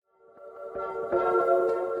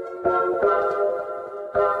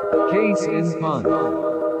Case in Punt. All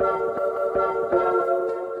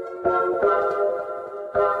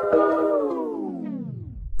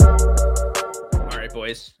right,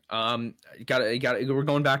 boys. We're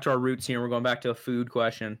going back to our roots here. We're going back to a food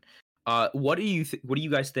question. What do you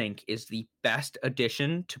guys think is the best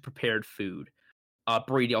addition to prepared food?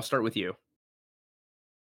 Brady, I'll start with you.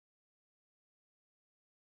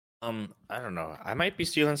 I don't know. I might be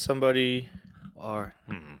stealing somebody, or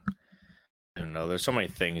I don't know. There's so many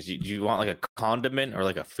things. Do you want like a condiment or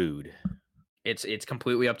like a food? It's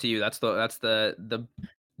completely up to you. That's the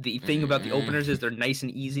thing about the openers is they're nice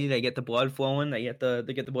and easy. They get the blood flowing. They get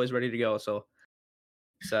the boys ready to go. So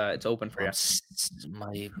it's open for you.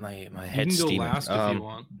 My You head's can go steaming. last if you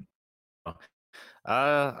want.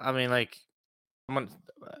 I mean, like,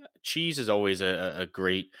 cheese is always a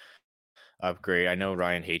great upgrade. I know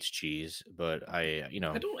Ryan hates cheese, but I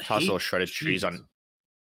don't toss a little hate shredded cheese on cheese.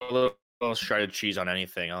 a little shredded cheese on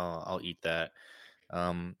anything. I'll eat that.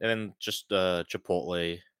 And then just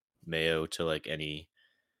chipotle mayo to like anything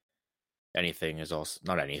is also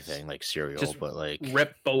not anything like cereal, Just but like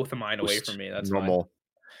rip both of mine away just from me. That's normal.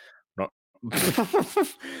 No.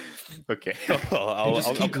 Okay,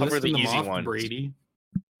 I'll keep cover the listing them easy off, one. Brady.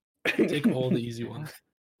 fine. Take all the easy ones.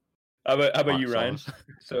 How about Hot you, Ryan?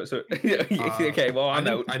 sauce. So okay. Well, I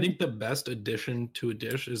think the best addition to a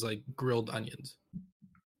dish is like grilled onions.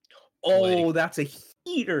 Oh, that's a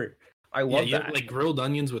heater. I love you that. have, like grilled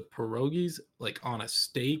onions with pierogies, like on a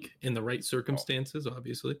steak in the right circumstances,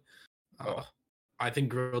 obviously. I think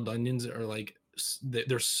grilled onions are like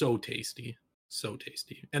they're so tasty, so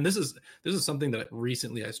tasty. And this is something that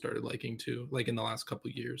recently I started liking too, like in the last couple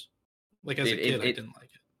of years. Like as a kid, I didn't like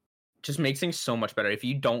it. Just makes things so much better. If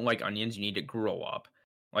you don't like onions, you need to grow up.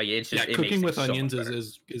 Like it's just cooking with so onions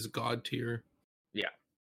is god tier. Yeah.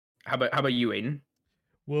 How about you, Aiden?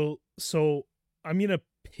 Well, so I'm gonna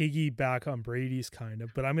piggyback on Brady's kind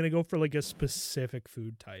of, but I'm gonna go for like a specific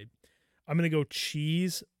food type. I'm gonna go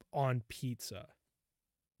cheese on pizza.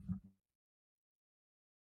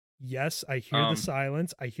 Yes, I hear the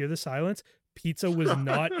silence. I hear the silence. Pizza was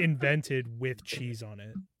not invented with cheese on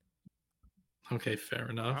it. Okay, fair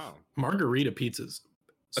enough. Wow. Margarita pizzas,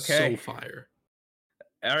 so fire.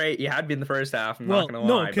 All right, you had me in the first half. I'm well, not gonna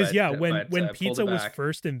lie. No, because when pizza was back.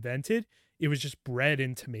 first invented, it was just bread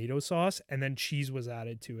and tomato sauce, and then cheese was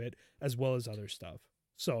added to it as well as other stuff.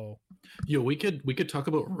 So, we could talk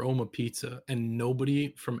about Roma pizza, and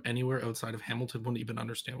nobody from anywhere outside of Hamilton wouldn't even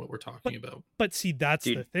understand what we're talking about. But see, that's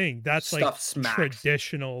the thing. That's like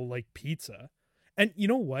traditional like pizza. And you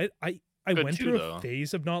know what? I went through a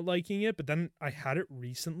phase of not liking it, but then I had it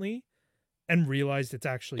recently and realized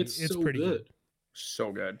it's so pretty good.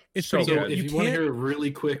 So good. It's so good. If you want to hear a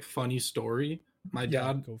really quick funny story, my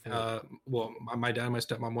dad, go for it. my dad and my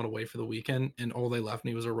stepmom went away for the weekend, and all they left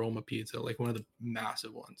me was a Roma pizza, like one of the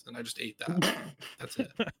massive ones, and I just ate that. That's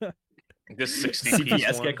it. This 60 piece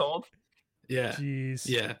CPS one? get called? Yeah. Jeez.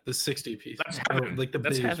 Yeah, the 60 piece. That's heaven. Like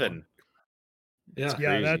that's heaven. One.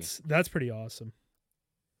 Yeah, that's pretty awesome.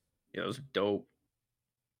 Yeah, it was dope.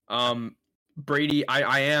 Brady,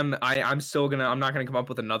 I'm still I'm not gonna come up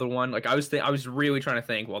with another one. Like I was really trying to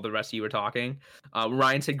think while the rest of you were talking.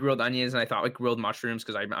 Ryan said grilled onions, and I thought like grilled mushrooms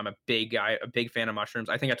because I'm a big guy, a big fan of mushrooms.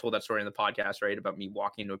 I think I told that story in the podcast, right, about me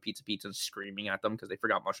walking into a pizza and screaming at them because they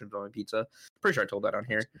forgot mushrooms on my pizza. Pretty sure I told that on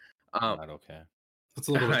here. Not okay. That's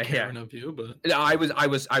a little bit Karen of you, but I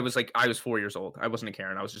was 4 years old. I wasn't a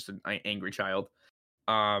Karen. I was just an angry child.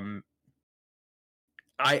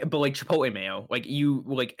 But like Chipotle mayo, like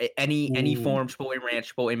any form, Chipotle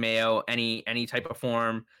ranch, Chipotle mayo, any type of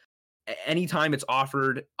form, anytime it's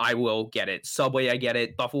offered, I will get it. Subway, I get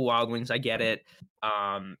it. Buffalo Wild Wings, I get it.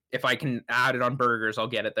 If I can add it on burgers, I'll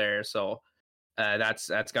get it there. So that's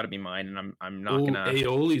got to be mine, and I'm not gonna.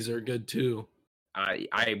 Aiolis are good too.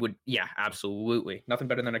 I would, yeah, absolutely. Nothing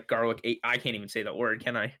better than a garlic. I can't even say that word,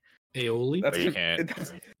 can I? Aioli.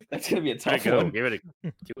 That's gonna be a tough one. Give it.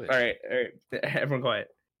 All right, everyone quiet.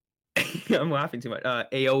 I'm laughing too much.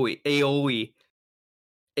 Aioli.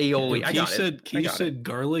 I got it. You said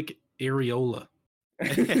garlic areola.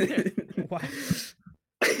 What?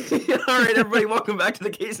 All right, everybody, welcome back to the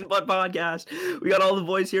Case and Blood podcast. We got all the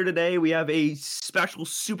boys here today. We have a special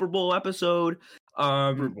Super Bowl episode.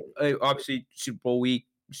 Obviously, Super Bowl week.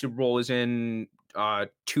 Super Bowl is in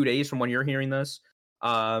 2 days from when you're hearing this.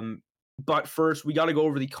 But first, we got to go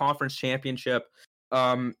over the conference championship.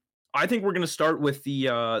 I think we're gonna start with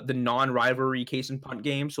the non-rivalry Case and Punt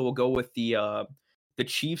game. So we'll go with the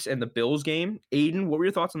Chiefs and the Bills game. Aiden, what were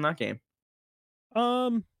your thoughts on that game?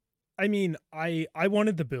 I I mean, I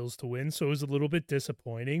wanted the Bills to win, so it was a little bit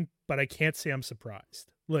disappointing, but I can't say I'm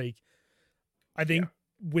surprised. Like, I think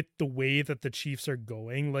with the way that the Chiefs are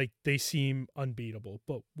going, like, they seem unbeatable,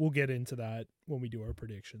 but we'll get into that when we do our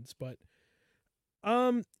predictions. But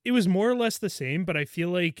it was more or less the same, but I feel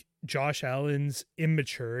like Josh Allen's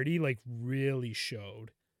immaturity like really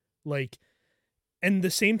showed. Like, and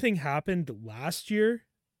the same thing happened last year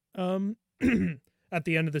at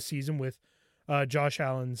the end of the season with Josh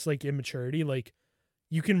Allen's like immaturity. Like,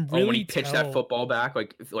 you can really when he pitched that football back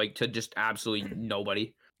like to just absolutely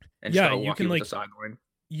nobody and you can like the sideline.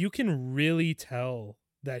 You can really tell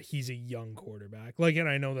that he's a young quarterback. Like, and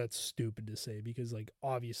I know that's stupid to say because like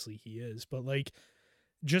obviously he is, but like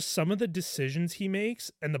just some of the decisions he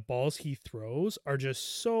makes and the balls he throws are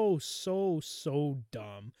just so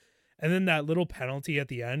dumb. And then that little penalty at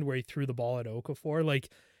the end where he threw the ball at Okafor, like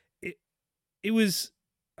it was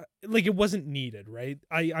like it wasn't needed, right?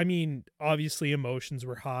 I mean, obviously emotions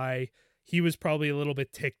were high. He was probably a little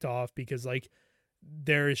bit ticked off because like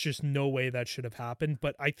there is just no way that should have happened.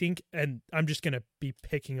 But I think, and I'm just going to be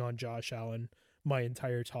picking on Josh Allen my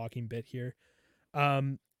entire talking bit here.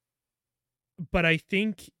 But I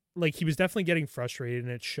think like he was definitely getting frustrated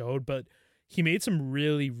and it showed, but he made some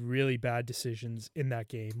really, really bad decisions in that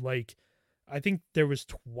game. Like, I think there was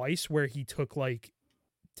twice where he took like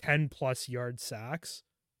 10+ yard sacks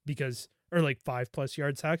or like 5+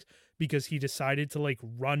 yard sacks because he decided to like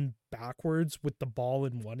run backwards with the ball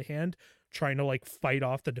in one hand, trying to like fight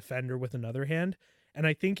off the defender with another hand. And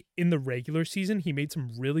I think in the regular season, he made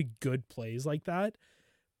some really good plays like that.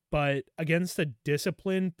 But against a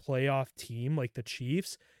disciplined playoff team like the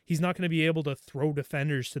Chiefs, he's not going to be able to throw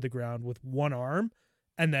defenders to the ground with one arm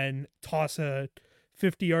and then toss a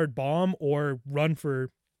 50-yard bomb or run for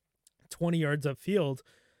 20 yards upfield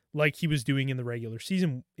like he was doing in the regular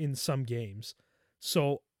season in some games.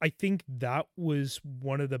 So I think that was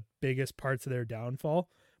one of the biggest parts of their downfall.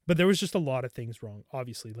 But there was just a lot of things wrong,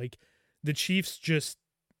 obviously. Like the Chiefs just,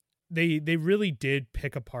 they really did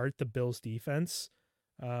pick apart the Bills defense.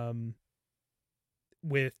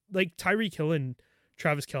 With like Tyreek Hill and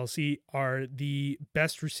Travis Kelce are the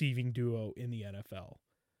best receiving duo in the NFL.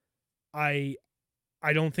 I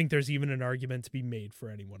don't think there's even an argument to be made for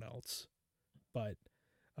anyone else. But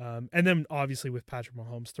and then obviously with Patrick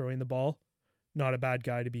Mahomes throwing the ball, not a bad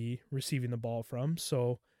guy to be receiving the ball from.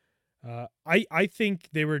 So I think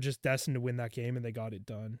they were just destined to win that game and they got it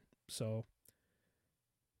done. So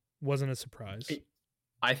wasn't a surprise.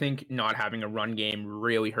 I think not having a run game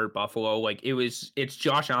really hurt Buffalo. Like it's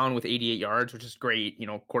Josh Allen with 88 yards, which is great. You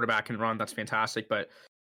know, quarterback can run. That's fantastic. But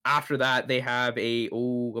after that, they have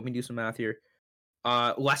let me do some math here.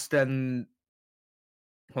 Less than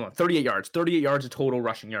 38 yards. 38 yards of total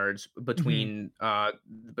rushing yards between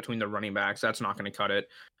the running backs. That's not going to cut it.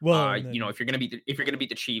 Well, you know, if you're going to beat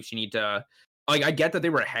the Chiefs, you need to like I get that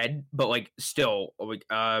they were ahead, but like still like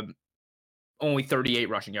only 38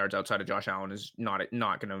 rushing yards outside of Josh Allen is not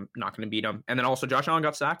gonna beat him. And then also Josh Allen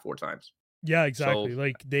got sacked 4 times. Yeah, exactly. So,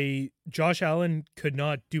 like Josh Allen could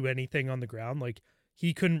not do anything on the ground. Like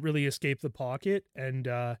he couldn't really escape the pocket and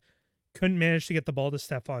couldn't manage to get the ball to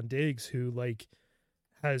Stephon Diggs, who like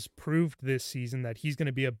has proved this season that he's going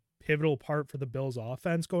to be a pivotal part for the Bills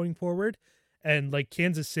offense going forward. And like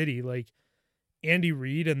Kansas City, like Andy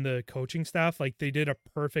Reid and the coaching staff, like they did a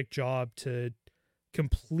perfect job to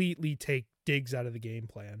completely take Diggs out of the game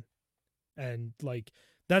plan. And like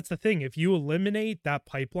that's the thing, if you eliminate that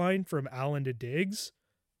pipeline from Allen to Diggs,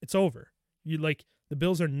 it's over. You like the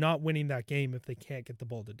Bills are not winning that game if they can't get the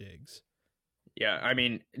ball to Diggs. Yeah, I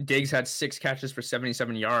mean Diggs had 6 catches for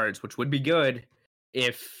 77 yards, which would be good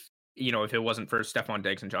if it wasn't for Stephon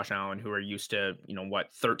Diggs and Josh Allen, who are used to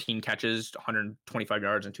 13 catches, 125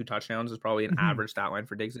 yards and 2 touchdowns is probably an average stat line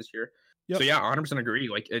for Diggs this year. Yep. So yeah, 100% agree.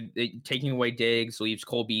 Like taking away Diggs leaves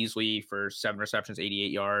Cole Beasley for 7 receptions,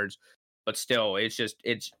 88 yards, but still,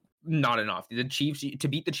 it's not enough. The Chiefs, to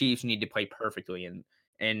beat the Chiefs, you need to play perfectly,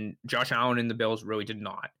 and Josh Allen and the Bills really did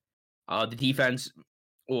not. The defense,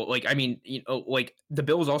 well, like I mean, like the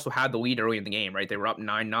Bills also had the lead early in the game, right? They were up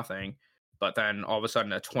 9-0, but then all of a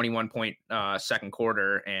sudden a 21-point second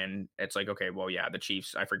quarter, and it's like, okay, well, yeah, the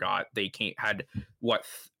Chiefs, I forgot they had what.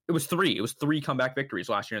 It was 3 comeback victories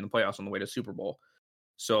last year in the playoffs on the way to Super Bowl.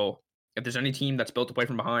 So if there's any team that's built to play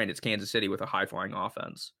from behind, it's Kansas City with a high flying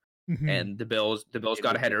offense. And the Bills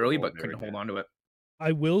got ahead early, but couldn't hold on to it.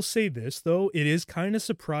 I will say this though, it is kind of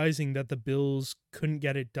surprising that the Bills couldn't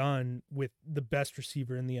get it done with the best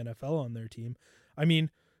receiver in the NFL on their team. I mean,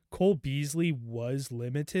 Cole Beasley was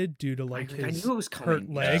limited due to like I his knew it was hurt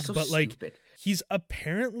coming. leg, So but like stupid. he's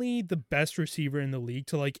apparently the best receiver in the league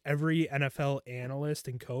to like every NFL analyst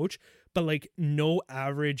and coach, but like no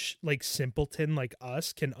average like simpleton like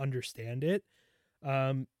us can understand it.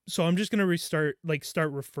 So I'm just gonna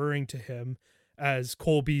start referring to him as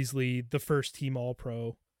Cole Beasley, the first team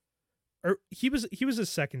All-Pro, or he was a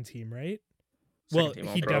second team, right? Well,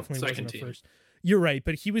 he definitely wasn't a first. You're right,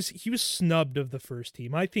 but he was snubbed of the first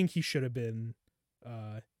team. I think he should have been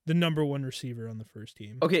the number one receiver on the first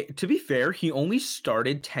team. Okay, to be fair, he only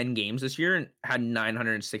started 10 games this year and had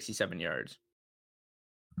 967 yards.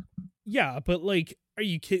 Yeah, but like, are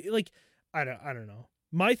you kidding? Like, I don't know.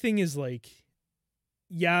 My thing is like,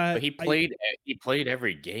 yeah, but he played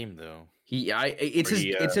every game though.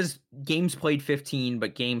 It says games played 15,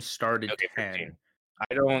 but games started 10. 15.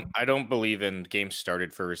 I don't believe in games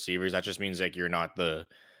started for receivers. That just means like you weren't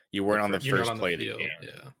on the first play of the game.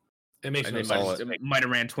 Yeah, it makes no sense. It might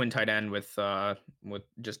have ran twin tight end with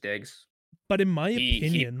just Diggs. But in my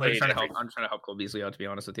opinion, I'm trying to help Cole Beasley out. To be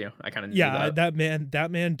honest with you, I kind of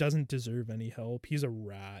that man doesn't deserve any help. He's a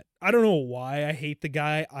rat. I don't know why I hate the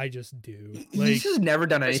guy. I just do. Like, he's just never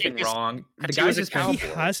done anything wrong. The guy's just he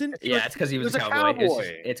hasn't. Yeah, it's because he was a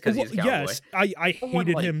cowboy. It's because he's a cowboy. Yes, I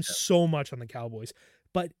hated him so much on the Cowboys.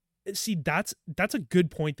 But see, that's a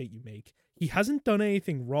good point that you make. He hasn't done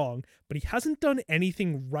anything wrong, but he hasn't done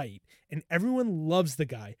anything right. And everyone loves the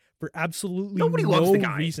guy for absolutely Nobody loves the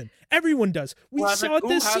guy. reason. Everyone does. We saw it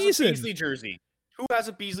this season. Who has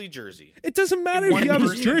a Beasley jersey? It doesn't matter if you have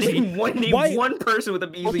his jersey. Name one person with a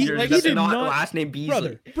Beasley jersey that's not last name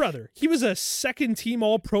Beasley. Brother, he was a second team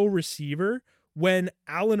All-Pro receiver when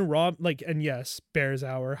and yes, Bears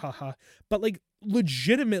hour, haha. But like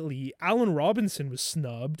legitimately, Allen Robinson was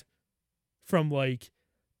snubbed from like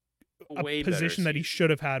a position that he should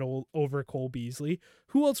have had over Cole Beasley.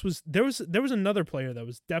 Who else was there? Was another player that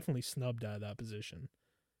was definitely snubbed out of that position.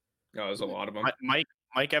 No, there's a lot of them.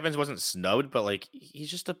 Mike Evans wasn't snubbed, but like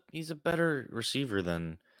he's a better receiver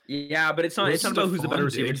than. Yeah, but it's not about who's the better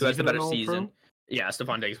receiver. Who has the better season? Yeah,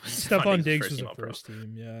 Stephon Diggs. Stephon Diggs was the first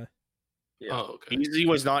team. Yeah. Oh, okay. Beasley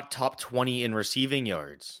was not top 20 in receiving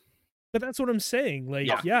yards. But that's what I'm saying. Like,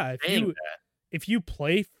 yeah, if you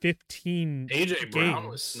play 15 AJ Brown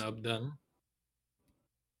was snubbed then.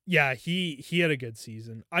 Yeah, he had a good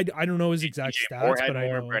season. I don't know his exact stats, but I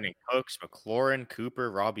know Brandon Cooks, McLaurin,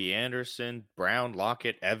 Cooper, Robbie Anderson, Brown,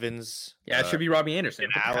 Lockett, Evans. Yeah, it should be Robbie Anderson.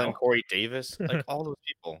 Allen, Corey Davis, like all those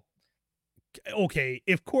people. Okay,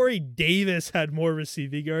 if Corey Davis had more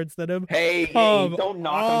receiving yards than him, hey, don't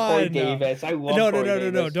knock on Corey Davis. I love Corey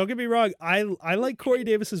Davis. No. Don't get me wrong. I like Corey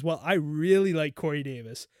Davis as well. I really like Corey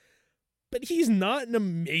Davis. But he's not an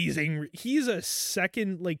amazing. He's a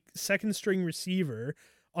second string receiver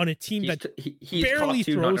on a team he's barely top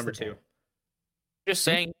two, throws number the ball. two. Just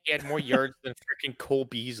saying, he had more yards than freaking Cole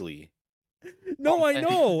Beasley. No, I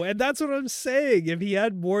know, and that's what I'm saying. If he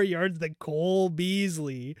had more yards than Cole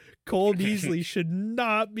Beasley should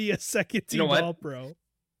not be a second team All-Pro.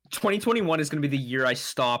 2021 is going to be the year I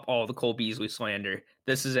stop all the Cole Beasley slander.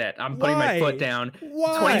 This is it. I'm putting my foot down.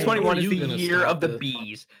 Why? 2021 is the year of the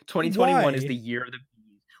bees. 2021 is the year of the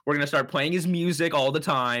bees. We're going to start playing his music all the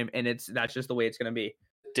time, and that's just the way it's going to be.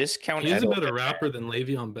 Discount. He's a better rapper than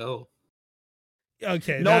Le'Veon Bell.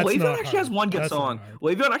 Okay, no, Le'Veon actually has one good song.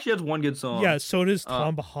 Le'Veon actually has one good song. Yeah, so does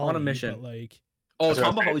Tom Bahali. On a Mission.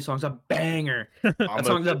 Tom Bahali's song's a banger. That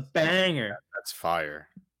song's a banger. That's fire.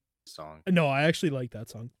 Song. No, I actually like that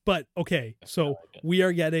song. But okay, so we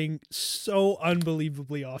are getting so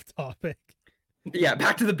unbelievably off topic. Yeah,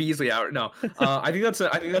 back to the Beasley hour. No, I think that's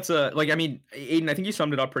a like. I mean, Aiden, I think you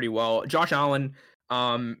summed it up pretty well. Josh Allen.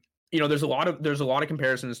 There's a lot of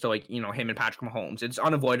comparisons to like him and Patrick Mahomes. It's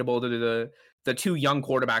unavoidable. The two young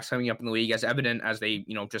quarterbacks coming up in the league, as evident as they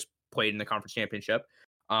just played in the conference championship.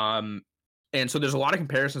 And so there's a lot of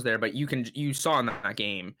comparisons there. But you saw in that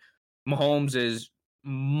game, Mahomes is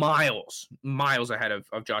miles ahead of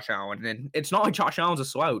Josh Allen, and it's not like Josh Allen's a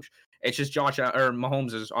slouch. It's just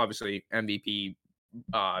Mahomes is obviously MVP,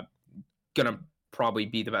 gonna probably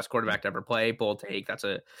be the best quarterback to ever play. Bold take. That's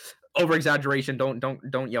a over exaggeration.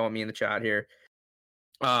 Don't yell at me in the chat here.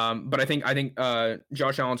 But I think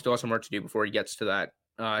Josh Allen still has some work to do before he gets to that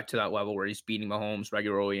level where he's beating Mahomes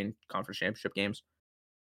regularly in conference championship games.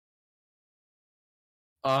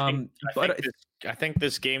 I think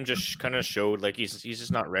this game just kind of showed like he's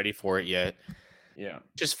just not ready for it yet. Yeah,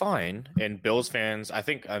 just fine. And Bills fans, I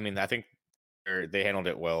think they handled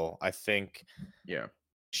it well. I think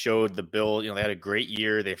showed the Bill. They had a great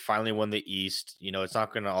year. They finally won the East. It's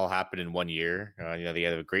not going to all happen in 1 year. They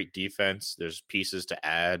have a great defense. There's pieces to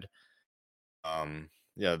add.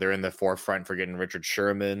 they're in the forefront for getting Richard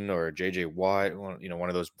Sherman or JJ Watt, one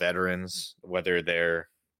of those veterans, whether they're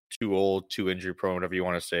too old, too injury prone, whatever you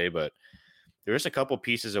want to say. But there's a couple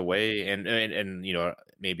pieces away, and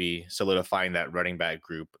maybe solidifying that running back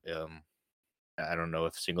group. I don't know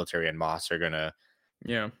if Singletary and Moss are gonna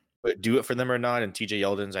do it for them or not. And TJ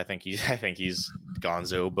Yeldon's, I think he's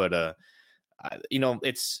gonzo, but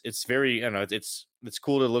it's very, it's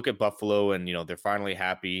cool to look at Buffalo, and they're finally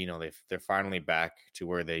happy. They're finally back to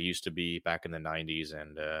where they used to be back in the 90s,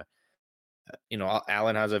 and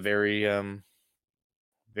Allen has a very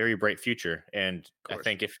very bright future. And I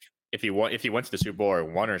think if he went to the Super Bowl or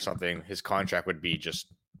won or something, his contract would be just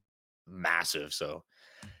massive. So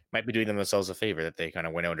might be doing themselves a favor that they kind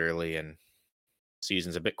of went out early and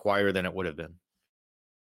season's a bit quieter than it would have been.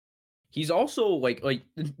 He's also like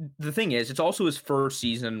the thing is, it's also his first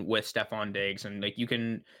season with Stefon Diggs, and like you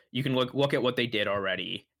can look at what they did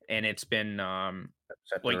already, and it's been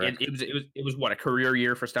it was what, a career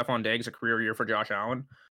year for Stefon Diggs, a career year for Josh Allen,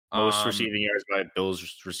 most receiving yards by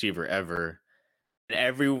Bills receiver ever.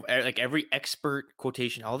 And every expert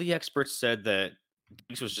quotation, all the experts said that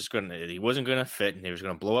Diggs was he wasn't gonna fit, and he was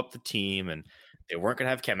gonna blow up the team, and they weren't gonna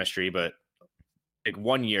have chemistry. But like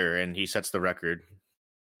 1 year, and he sets the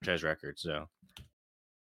franchise record. So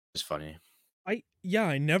it's funny. I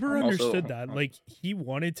never understood that. Like, he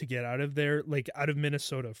wanted to get out of there, like out of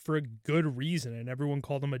Minnesota, for a good reason, and everyone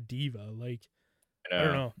called him a diva. Like, I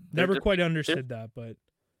don't know, never quite understood that, but.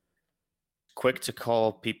 Quick to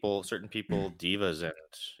call certain people divas, and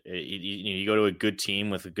you go to a good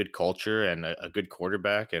team with a good culture and a good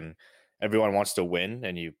quarterback, and everyone wants to win,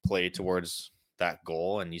 and you play towards that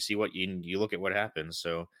goal, and you see what you look at what happens.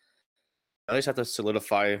 So at least have to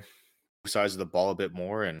solidify both sides of the ball a bit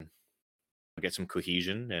more and get some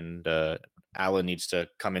cohesion. And Allen needs to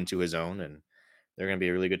come into his own, and they're going to be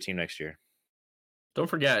a really good team next year. Don't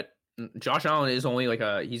forget, Josh Allen is only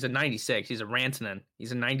he's a 96. He's a Rantanen.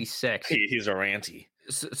 He's a 96. He's a ranty.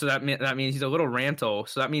 So that means he's a little ranto.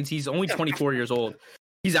 So that means he's only 24 years old.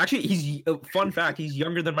 He's fun fact, he's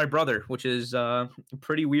younger than my brother, which is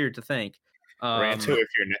pretty weird to think. Ranto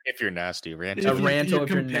if you're nasty. Ranto. Ranto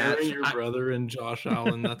if you're nasty. Your brother and Josh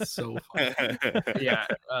Allen. That's so funny. Yeah.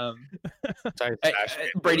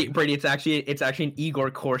 Brady. It's actually an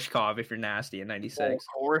Igor Korshkov if you're nasty in 96.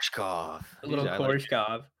 Oh, Korshkov. A little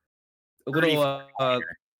Korshkov. A little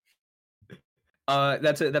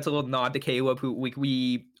that's a little nod to Caleb, who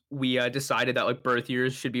we decided that like birth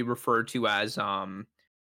years should be referred to as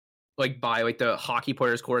by like the hockey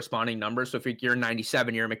players' corresponding numbers. So if you're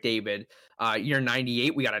 97, you're McDavid. You're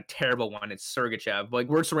 98, we got a terrible one. It's Sergachev. Like,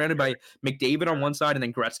 we're surrounded by McDavid on one side and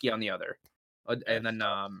then Gretzky on the other.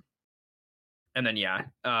 And then you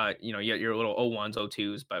get your little 01s,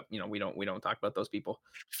 02s, but we don't talk about those people.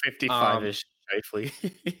 55-ish, safely.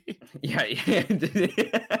 Yeah.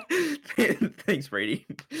 Thanks, Brady.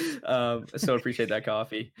 So appreciate that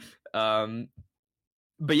coffee.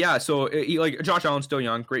 But yeah, so Josh Allen's still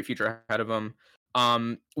young, great future ahead of him.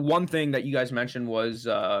 One thing that you guys mentioned was,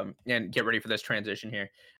 and get ready for this transition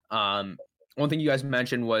here. One thing you guys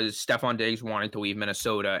mentioned was Stefon Diggs wanting to leave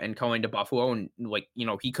Minnesota and going to Buffalo, and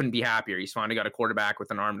he couldn't be happier. He's finally got a quarterback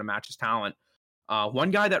with an arm to match his talent.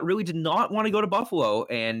 One guy that really did not want to go to Buffalo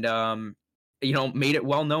and made it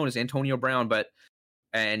well known is Antonio Brown,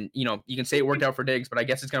 and you can say it worked out for Diggs, but I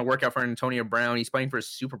guess it's going to work out for Antonio Brown. He's playing for a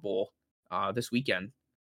Super Bowl this weekend.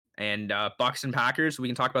 And Bucks and Packers, we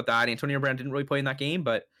can talk about that. Antonio Brown didn't really play in that game,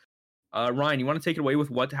 but Ryan, you want to take it away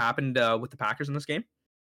with what happened with the Packers in this game?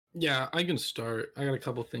 Yeah, I can start. I got a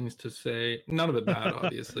couple things to say. None of it bad,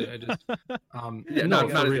 obviously. I just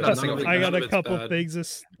I got a couple things to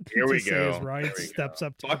say as Ryan steps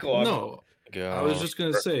up to I was just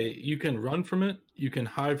gonna say, you can run from it, you can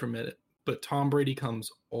hide from it, but Tom Brady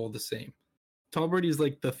comes all the same. Tom Brady is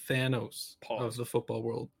like the Thanos of the football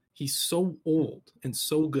world. He's so old and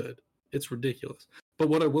so good. It's ridiculous. But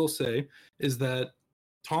what I will say is that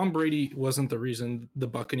Tom Brady wasn't the reason the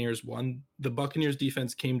Buccaneers won. The Buccaneers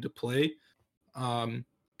defense came to play. And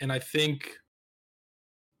I think,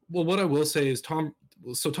 what I will say is Tom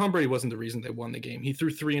Brady wasn't the reason they won the game. He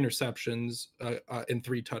threw 3 interceptions and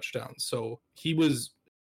 3 touchdowns. So he was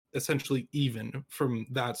essentially even from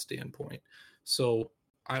that standpoint. So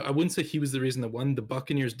I wouldn't say he was the reason they won. The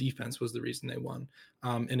Buccaneers defense was the reason they won.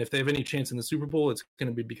 And if they have any chance in the Super Bowl, it's going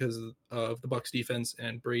to be because of the Bucs defense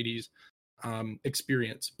and Brady's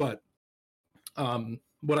experience. But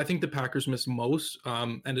what I think the Packers missed most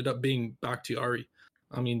ended up being Bakhtiari.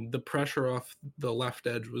 I mean, the pressure off the left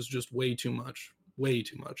edge was just way too much.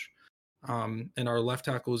 And our left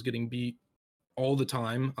tackle was getting beat all the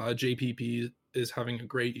time. JPP is having a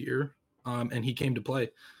great year. and he came to play.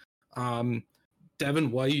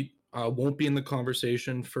 Devin White won't be in the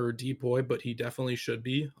conversation for DPOY, but he definitely should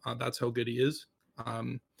be. That's how good he is.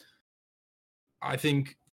 I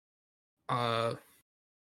think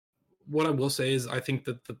what I will say is I think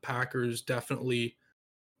that the Packers definitely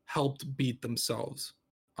helped beat themselves.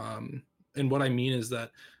 And what I mean is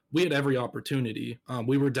that we had every opportunity.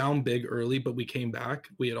 We were down big early, but we came back.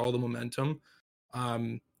 We had all the momentum.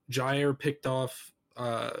 Jair picked off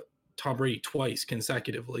Tom Brady twice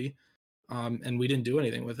consecutively, and we didn't do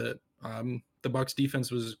anything with it. The Bucs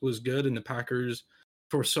defense was good, and the Packers,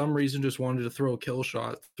 for some reason, just wanted to throw a kill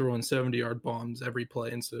shot, throwing 70-yard bombs every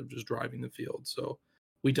play instead of just driving the field. So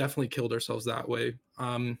we definitely killed ourselves that way.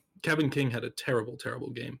 Kevin King had a terrible, terrible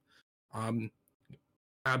game.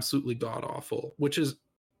 Absolutely god awful, which is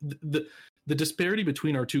the disparity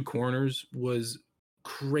between our two corners was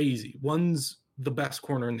crazy. One's the best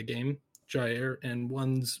corner in the game, Jair, and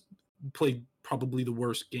one's played probably the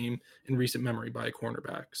worst game in recent memory by a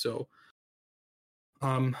cornerback. So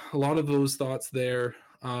a lot of those thoughts there.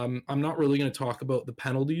 I'm not really going to talk about the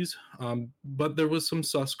penalties, but there was some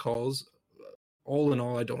sus calls. All in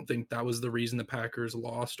all, I don't think that was the reason the Packers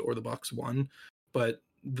lost or the Bucs won, but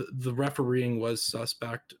the refereeing was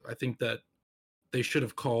suspect. I think that they should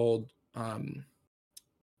have called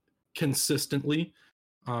consistently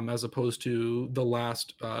as opposed to the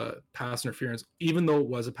last pass interference. Even though it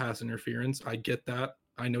was a pass interference, I get that.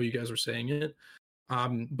 I know you guys were saying it,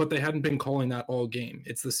 but they hadn't been calling that all game.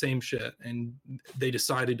 It's the same shit, and they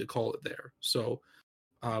decided to call it there. So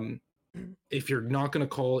if you're not going to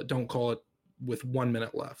call it, don't call it with 1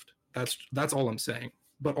 minute left. That's all I'm saying.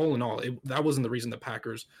 But all in all, that wasn't the reason the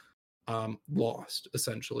Packers lost,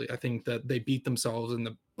 essentially. I think that they beat themselves and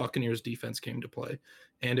the Buccaneers defense came to play.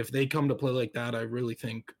 And if they come to play like that, I really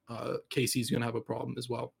think KC's going to have a problem as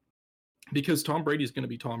well. Because Tom Brady is going to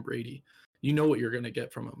be Tom Brady. You know what you're going to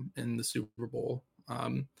get from him in the Super Bowl.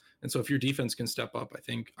 And so if your defense can step up, I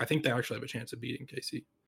think they actually have a chance of beating KC.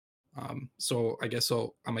 So I guess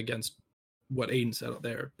I'm against what Aiden said out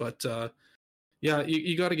there. But yeah,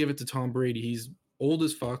 you got to give it to Tom Brady. He's old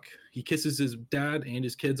as fuck. He kisses his dad and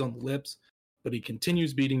his kids on the lips, but he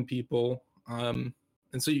continues beating people.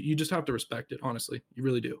 And so you just have to respect it, honestly. You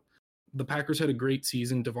really do. The Packers had a great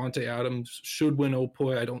season. Davante Adams should win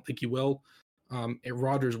OPOY. I don't think he will.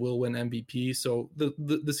 Rodgers will win MVP. So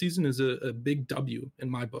the season is a big W in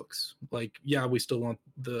my books. Like, yeah, we still want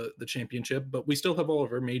the championship, but we still have all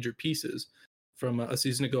of our major pieces from a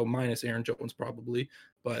season ago, minus Aaron Jones probably.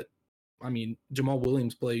 But I mean, Jamal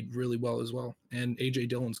Williams played really well as well, and AJ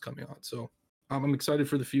Dillon's coming on. So I'm excited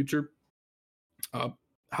for the future. Hell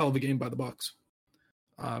of a game by the Bucs.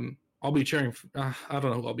 I'll be cheering. I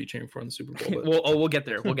don't know who I'll be cheering for in the Super Bowl. But... we'll get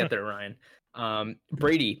there. We'll get there, Ryan.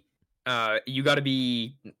 Brady, you got to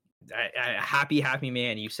be a happy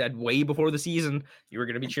man. You said way before the season you were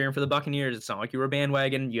going to be cheering for the Buccaneers. It's not like you were a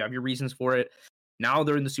bandwagon. You have your reasons for it. Now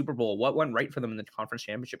they're in the Super Bowl. What went right for them in the conference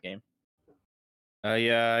championship game?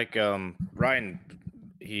 Yeah, like Ryan,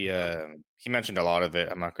 he mentioned a lot of it.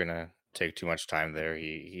 I'm not gonna take too much time there.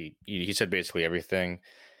 He said basically everything.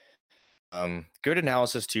 Good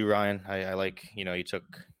analysis too, Ryan. I like, you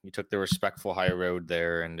took the respectful high road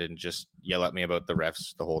there and didn't just yell at me about the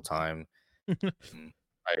refs the whole time.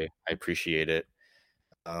 I appreciate it.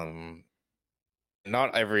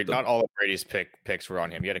 Not all of Brady's picks were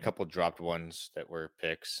on him. He had a couple dropped ones that were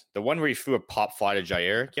picks. The one where he threw a pop fly to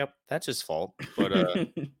Jair, yep, that's his fault. But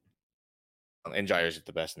and Jair's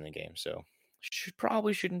the best in the game, so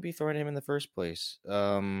probably shouldn't be throwing him in the first place.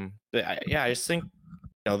 But I just think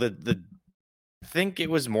I think it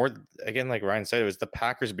was more, again, like Ryan said, it was the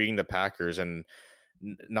Packers beating the Packers and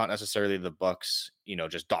not necessarily the Bucs,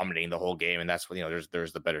 just dominating the whole game. And that's what,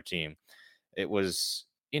 there's the better team. It was.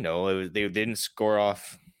 They didn't score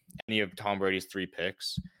off any of Tom Brady's 3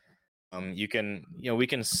 picks. We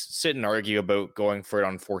can sit and argue about going for it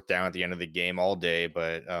on 4th down at the end of the game all day,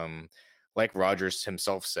 but like Rodgers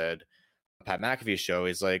himself said, Pat McAfee's show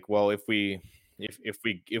is like, well, if we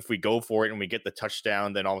go for it and we get the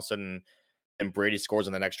touchdown, then all of a sudden, and Brady scores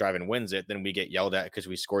on the next drive and wins it, then we get yelled at because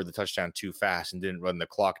we scored the touchdown too fast and didn't run the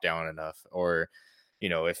clock down enough, or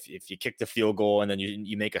if you kick the field goal and then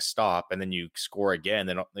you make a stop and then you score again,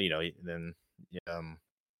 then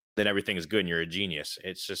everything is good and you're a genius.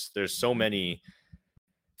 It's just, there's so many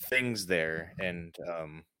things there. And,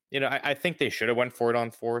 I think they should have went for it on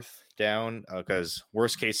 4th down because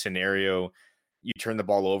worst case scenario, you turn the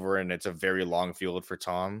ball over and it's a very long field for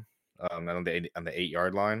Tom on the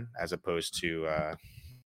 8-yard line as opposed to a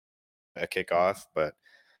kickoff. But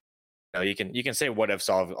you can say what ifs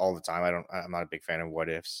all the time. I'm not a big fan of what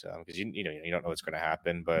ifs because you don't know what's going to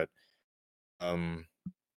happen. But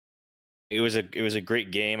It was a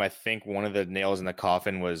great game. I think one of the nails in the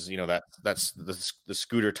coffin was, that's the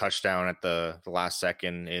Scooter touchdown at the last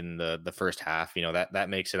second in the first half. That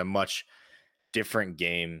makes it a much different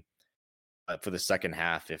game for the second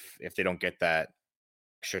half if they don't get that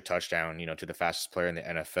extra touchdown, to the fastest player in the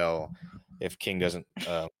NFL. If King doesn't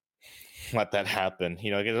let that happen,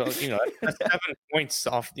 that's 7 points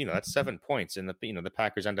off. That's 7 points, and the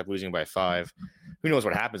Packers end up losing by 5. Who knows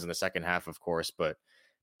what happens in the second half, of course, but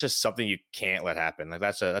just something you can't let happen. Like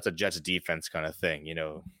that's a Jets defense kind of thing,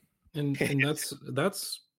 And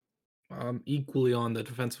that's equally on the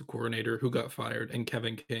defensive coordinator who got fired and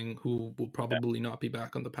Kevin King, who will probably not be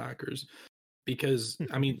back on the Packers. Because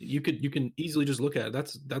I mean, you can easily just look at it.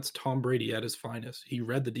 That's Tom Brady at his finest. He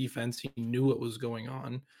read the defense. He knew what was going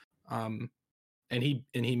on, and he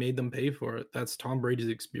made them pay for it. That's Tom Brady's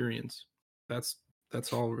experience. That's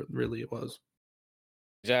all really it was.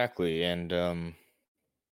 Exactly, and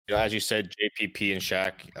as you said, JPP and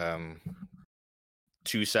Shaq,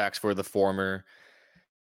 2 sacks for the former,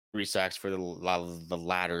 3 sacks for the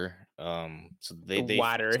latter. So they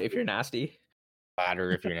latter if you're nasty.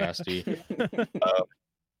 Ladder if you're nasty.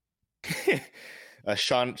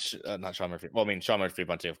 Sean Murphy. Well, I mean Sean Murphy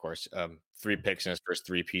Bunting, of course. 3 picks in his first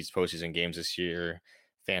 3 postseason games this year.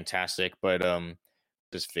 Fantastic, but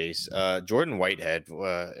his face. Jordan Whitehead,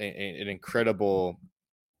 an incredible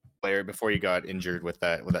player before he got injured with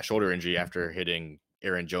that shoulder injury after hitting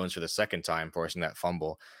Aaron Jones for the second time, forcing that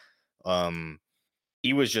fumble.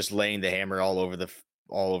 He was just laying the hammer all over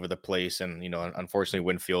the place, and unfortunately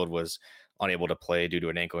Winfield was unable to play due to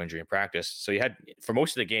an ankle injury in practice. So for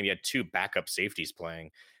most of the game, you had 2 backup safeties playing.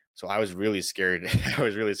 So I was really scared. I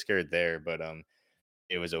was really scared there, but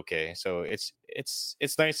it was okay. So it's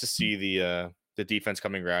nice to see the defense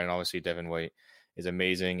coming around, and obviously Devin White is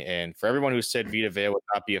amazing. And for everyone who said Vita Vea would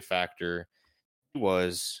not be a factor, he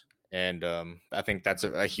was. And I think that's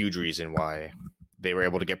a huge reason why they were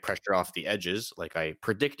able to get pressure off the edges, like I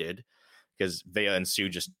predicted, because Vea and Sue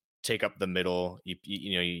just take up the middle.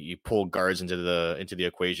 You pull guards into the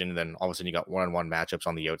equation, and then all of a sudden you got one-on-one matchups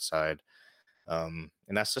on the outside, and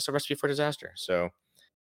that's just a recipe for disaster. So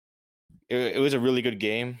it was a really good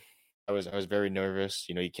game. I was very nervous.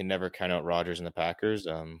 You can never count out Rodgers and the Packers.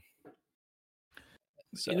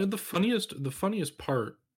 So. The funniest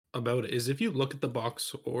part about it is if you look at the box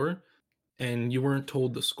score and you weren't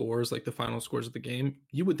told the scores, like the final scores of the game,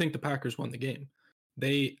 you would think the Packers won the game.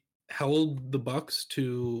 They held the Bucks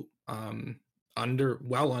to under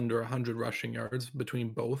 100 rushing yards between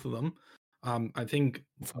both of them. I think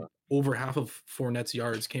over half of Fournette's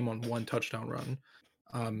yards came on 1 touchdown run.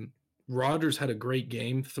 Rodgers had a great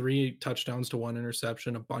game, 3 touchdowns to 1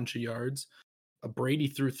 interception, a bunch of yards. Brady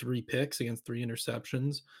threw 3 picks against 3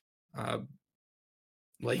 interceptions.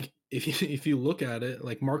 Like if you look at it,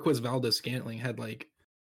 like Marquez Valdes-Scantling had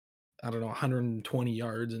 120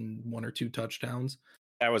 yards and 1 or 2 touchdowns.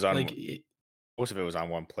 That was on most of it was on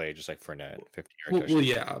 1 play, just like Fournette, 50 yards. Well,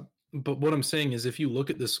 yeah. But what I'm saying is, if you look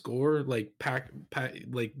at the score, like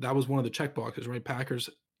that was one of the check boxes, right? Packers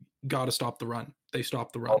got to stop the run. They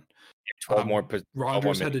stopped the run. 12 more.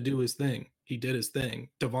 Rodgers had to do his thing. He did his thing.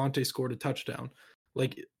 Devontae scored a touchdown.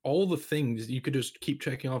 Like all the things you could just keep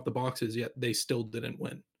checking off the boxes, yet they still didn't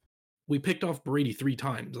win. We picked off Brady 3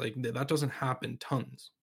 times. Like that doesn't happen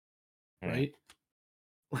tons, right?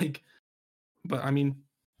 Like, but I mean,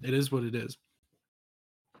 it is what it is.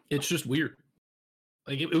 It's just weird.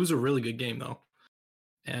 Like it was a really good game though,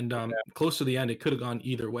 and close to the end, it could have gone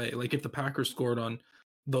either way. Like if the Packers scored on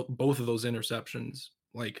both of those interceptions,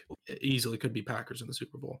 like it easily could be Packers in the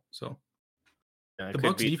Super Bowl. So the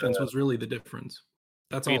Bucs defense was really the difference.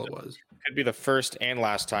 That's all it was. Could be the first and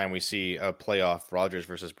last time we see a playoff Rodgers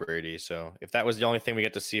versus Brady. So if that was the only thing we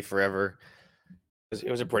get to see forever,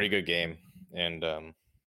 it was a pretty good game. And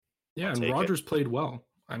yeah, and Rodgers played well.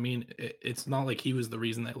 I mean, it's not like he was the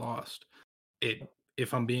reason they lost.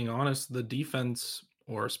 If I'm being honest, the defense,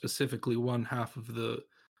 or specifically one half of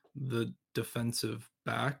the defensive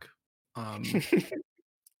back,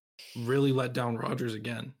 really let down Rodgers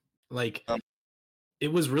again. Like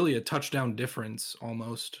it was really a touchdown difference,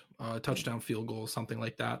 almost a touchdown field goal, something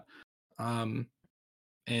like that.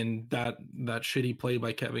 And that shitty play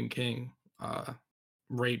by Kevin King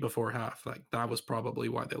right before half, like that was probably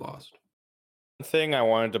why they lost. The thing I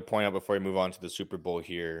wanted to point out before we move on to the Super Bowl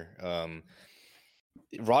here,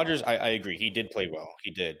 Rodgers, I agree, he did play well, he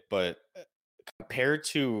did, but compared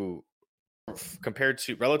to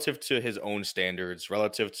relative to his own standards,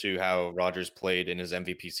 relative to how Rodgers played in his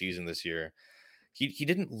MVP season this year, he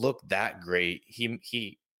didn't look that great.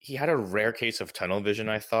 He had a rare case of tunnel vision.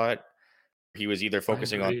 I thought he was either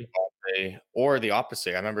focusing on play, or the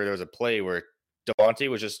opposite. I remember there was a play where Davante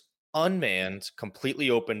was just unmanned, completely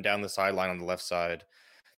open down the sideline on the left side,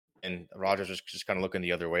 and Rodgers was just kind of looking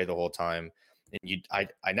the other way the whole time. And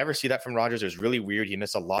I never see that from Rodgers. It was really weird. He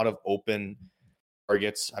missed a lot of open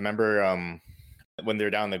targets. I remember when they were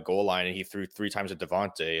down the goal line and he threw 3 times at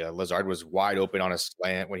Davante. Lazard was wide open on a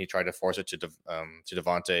slant when he tried to force it to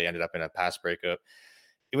Davante. Ended up in a pass breakup.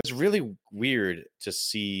 It was really weird to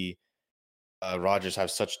see Rodgers have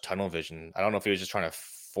such tunnel vision. I don't know if he was just trying to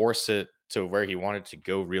force it to where he wanted to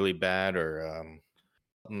go really bad or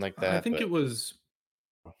something like that. I think it was.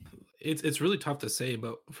 It's really tough to say,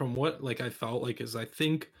 but from what I felt like is I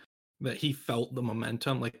think that he felt the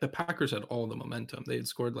momentum. Like the Packers had all the momentum. They had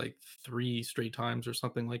scored 3 straight times or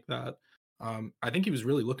something like that. I think he was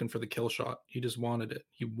really looking for the kill shot. He just wanted it.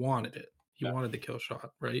 He wanted it. He wanted the kill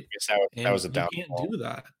shot, right? That was a downfall. You can't do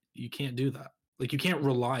that. You can't do that. You can't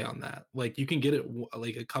rely on that. You can get it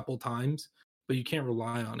a couple times, but you can't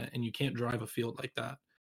rely on it, and you can't drive a field like that.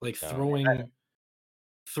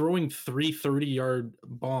 Throwing 3 30-yard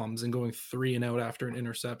bombs and going 3 and out after an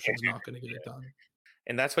interception is not going to get it done.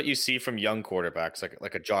 And that's what you see from young quarterbacks,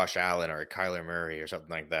 like a Josh Allen or a Kyler Murray or something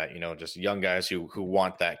like that. Just young guys who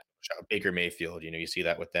want that shot. Baker Mayfield. You see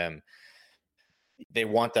that with them. They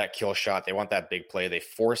want that kill shot. They want that big play. They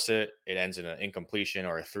force it. It ends in an incompletion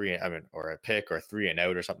or a pick or 3 and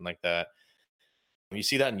out or something like that. You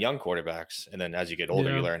see that in young quarterbacks, and then as you get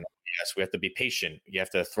older, you learn. Yes, we have to be patient. You have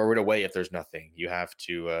to throw it away if there's nothing. You have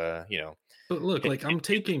to, But look, I'm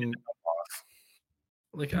taking.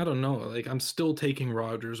 I don't know. I'm still taking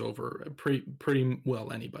Rodgers over pretty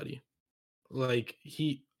well anybody.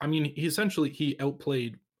 He essentially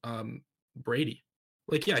outplayed Brady.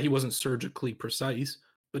 He wasn't surgically precise,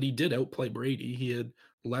 but he did outplay Brady. He had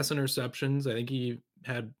less interceptions. I think he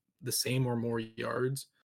had the same or more yards.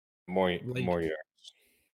 More yards.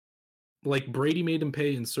 Brady made him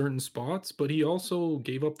pay in certain spots, but he also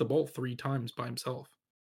gave up the ball 3 times by himself.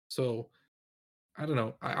 So I don't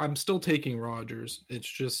know. I'm still taking Rodgers. It's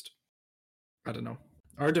just, I don't know.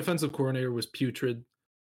 Our defensive coordinator was putrid.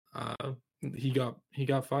 He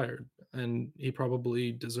got fired, and he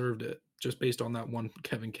probably deserved it just based on that one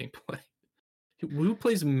Kevin King play. Who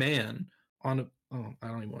plays man on a? Oh, I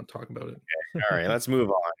don't even want to talk about it. Okay. All right, let's move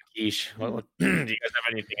on. Keish, do you guys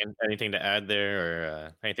have anything to add there,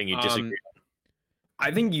 or anything you disagree on?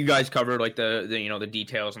 I think you guys covered the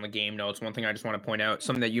details on the game notes. One thing I just want to point out,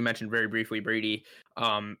 something that you mentioned very briefly, Brady.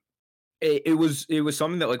 It was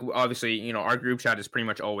something that obviously our group chat is pretty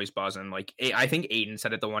much always buzzing. I think Aiden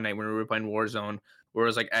said it the one night when we were playing Warzone, where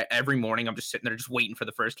it was every morning I'm just sitting there just waiting for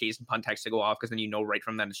the first case and punt text to go off, because then right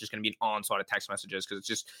from then it's just going to be an onslaught of text messages,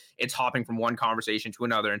 because it's hopping from one conversation to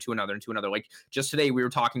another and to another and to another. Just today we were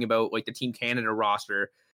talking about the Team Canada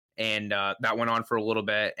roster, and that went on for a little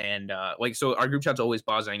bit, and so our group chat's always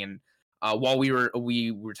buzzing. And while we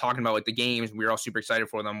were talking about the games, we were all super excited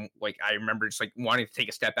for them. I remember just wanting to take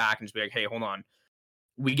a step back and just be hey, hold on,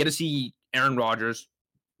 we get to see Aaron Rodgers,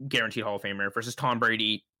 guaranteed Hall of Famer, versus Tom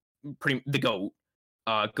Brady, the GOAT,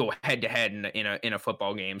 go head to head in a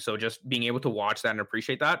football game. So just being able to watch that and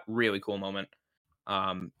appreciate that, really cool moment.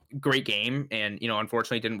 Great game, and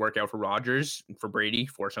unfortunately it didn't work out for Rodgers. For Brady,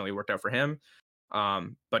 fortunately it worked out for him.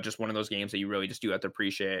 But just one of those games that you really just do have to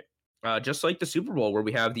appreciate. Just like the Super Bowl, where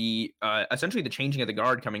we have the essentially the changing of the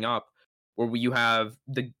guard coming up, where you have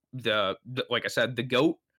the like I said, the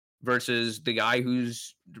GOAT versus the guy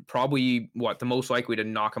who's probably the most likely to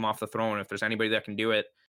knock him off the throne. If there's anybody that can do it,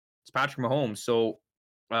 it's Patrick Mahomes. So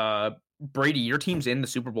Brady, your team's in the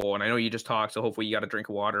Super Bowl, and I know you just talked, so hopefully you got a drink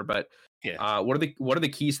of water. But what are the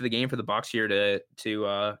keys to the game for the Bucs here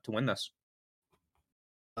to win this?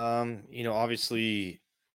 Obviously,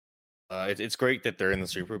 it's great that they're in the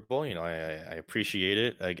Super Bowl. I appreciate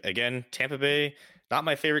it. Again, Tampa Bay, not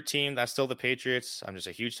my favorite team. That's still the Patriots. I'm just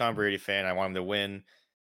a huge Tom Brady fan. I want him to win.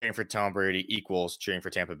 Cheering for Tom Brady equals cheering for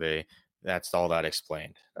Tampa Bay. That's all that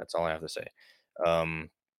explained. That's all I have to say.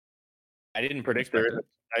 I didn't predict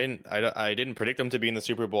I didn't predict them to be in the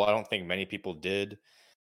Super Bowl. I don't think many people did.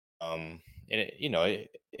 And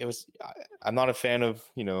it was. I'm not a fan of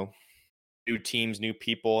new teams, new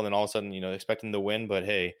people, and then all of a sudden expecting to win. But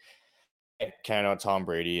hey, count out Tom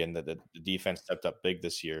Brady, and the defense stepped up big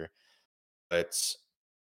this year. But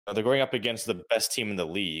they're going up against the best team in the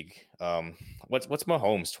league. What's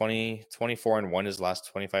Mahomes? 24-1 his last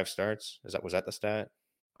 25 starts? Was that the stat?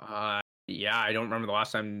 Yeah, I don't remember the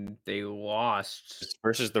last time they lost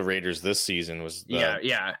versus the Raiders this season. Yeah.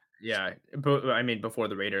 But I mean, before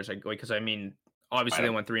the Raiders, because obviously they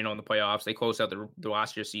went 3-0 in the playoffs. They closed out the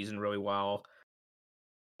last year's season really well.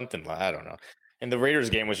 Something I don't know. And the Raiders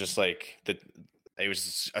game was just it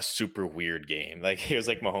was a super weird game. Like it was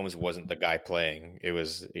like Mahomes wasn't the guy playing. He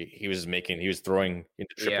was throwing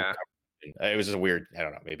into triple coverage. It was just weird. I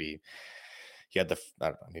don't know. Maybe he had I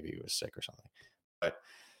don't know. Maybe he was sick or something.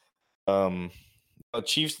 But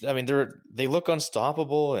Chiefs. I mean, they look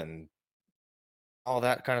unstoppable and all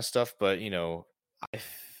that kind of stuff. But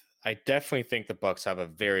I definitely think the Bucs have a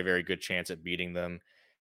very, very good chance at beating them.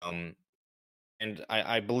 And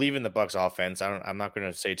I believe in the Bucs offense. I'm not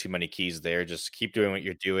going to say too many keys there. Just keep doing what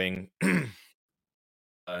you're doing.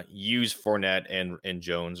 Use Fournette and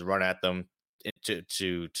Jones, run at them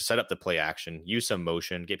to set up the play action. Use some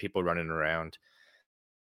motion, get people running around.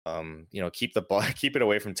 Keep the ball, keep it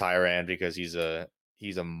away from Tyrann because he's a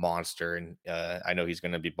monster, and I know he's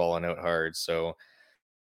going to be balling out hard. So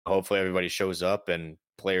hopefully everybody shows up, and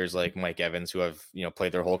players like Mike Evans, who have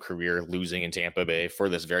played their whole career losing in Tampa Bay for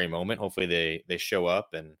this very moment, hopefully they show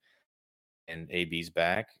up and AB's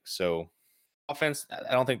back. So offense,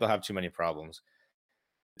 I don't think they'll have too many problems.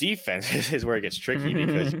 Defense is where it gets tricky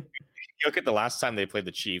because you look at the last time they played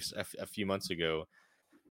the Chiefs a few months ago.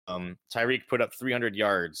 Tyreek put up 300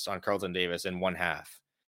 yards on Carlton Davis in one half.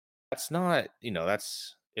 That's not,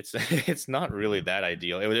 it's not really that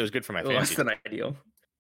ideal. It was good for my fantasy. Less than ideal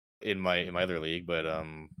in my other league, but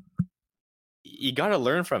you got to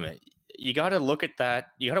learn from it. You got to look at that.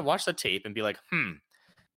 You got to watch the tape and be like,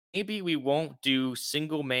 maybe we won't do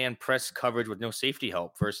single man press coverage with no safety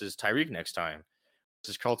help versus Tyreek next time.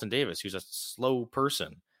 This is Carlton Davis, who's a slow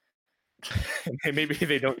person. Maybe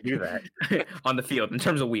they don't do that on the field in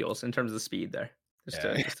terms of wheels, in terms of speed there.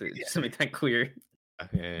 Just to make that clear.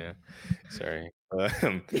 Yeah. Sorry.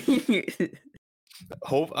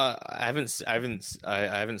 Hope I haven't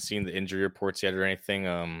seen the injury reports yet or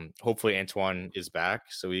anything. Hopefully Antoine is back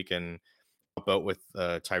so he can help out with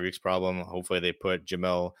Tyreek's problem. Hopefully they put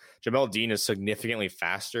Jamel Dean is significantly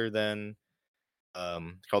faster than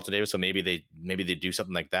Carlton Davis, so maybe they do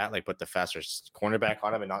something like that, like put the faster cornerback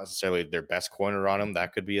on him and not necessarily their best corner on him.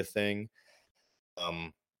 That could be a thing.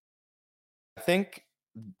 I think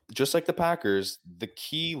just like the Packers, the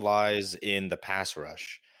key lies in the pass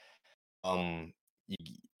rush.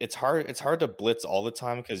 It's hard to blitz all the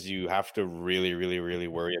time because you have to really, really, really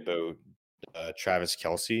worry about Travis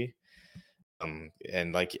Kelce. And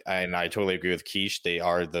I totally agree with Keish. They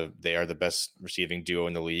are the best receiving duo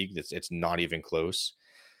in the league. It's not even close.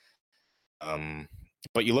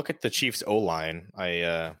 But you look at the Chiefs O-line.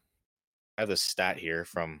 I have the stat here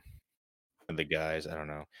from one of the guys. I don't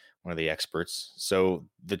know, one of the experts. So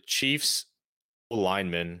the Chiefs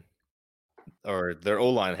linemen, or their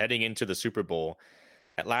O-line heading into the Super Bowl,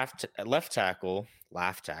 at left tackle.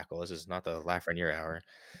 This is not the laugh in your hour.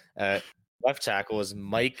 Left tackle is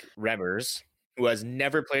Mike Remmers, who has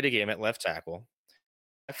never played a game at left tackle.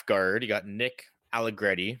 Left guard, you got Nick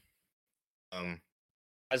Allegretti. I'm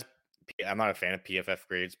not a fan of PFF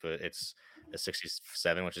grades, but it's a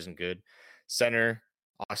 67, which isn't good. Center,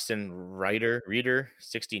 Austin Reeder,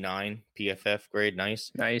 69 PFF grade,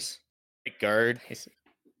 nice. Right guard,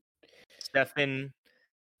 Stefan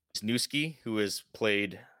Wisniewski, who has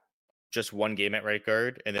played just one game at right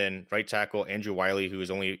guard, and then right tackle Andrew Wiley, who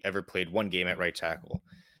has only ever played one game at right tackle.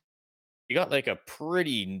 You got like a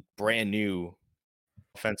pretty brand new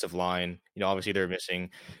offensive line. Obviously they're missing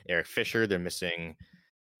Eric Fisher. They're missing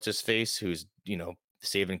what's his face, who's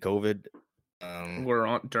saving COVID. We're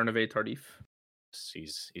on Dernave Tardif.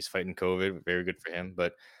 He's fighting COVID. Very good for him.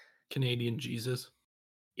 But Canadian Jesus.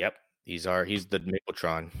 Yep, he's the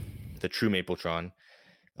Mapletron, the true Mapletron.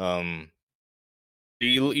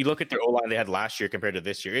 You look at their O-line they had last year compared to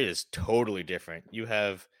this year, it is totally different. You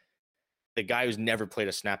have the guy who's never played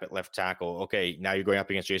a snap at left tackle. Okay, now you're going up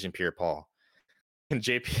against Jason Pierre-Paul. And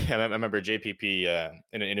I remember JPP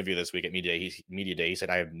in an interview this week at Media Day, he said,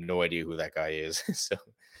 I have no idea who that guy is. So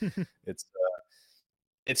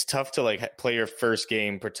it's tough to play your first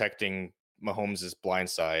game protecting Mahomes' blind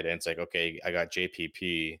side. And it's like, okay, I got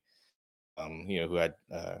JPP, who had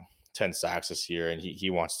 10 sacks this year, and he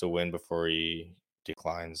wants to win before he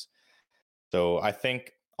declines. So I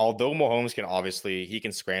think although Mahomes he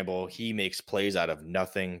can scramble, he makes plays out of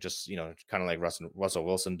nothing, just kind of like Russell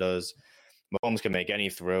Wilson does. Mahomes can make any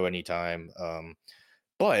throw anytime.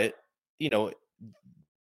 But if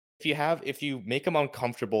you make him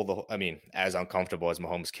uncomfortable, as uncomfortable as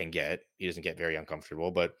Mahomes can get, he doesn't get very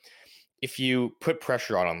uncomfortable, but if you put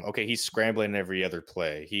pressure on him, okay, he's scrambling every other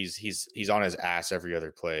play. He's on his ass every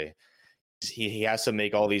other play. He has to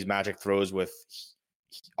make all these magic throws with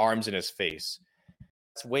arms in his face.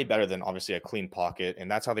 It's way better than obviously a clean pocket,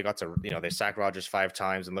 and that's how they got to they sacked Rodgers 5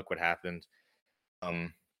 times, and look what happened. Get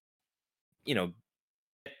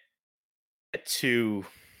to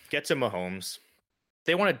Mahomes,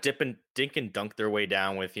 they want to dink and dunk their way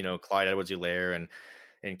down with Clyde Edwards-Helaire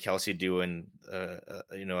and Kelsey doing a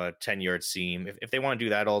 10-yard seam, if they want to do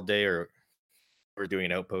that all day or doing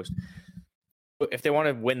an outpost, if they want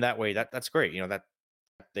to win that way, that's great. That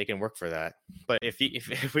they can work for that. But if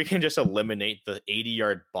we can just eliminate the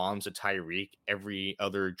 80-yard bombs to Tyreek every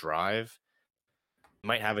other drive, we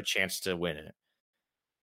might have a chance to win it.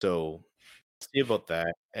 So see about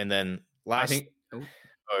that. And then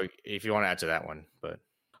if you want to add to that one, but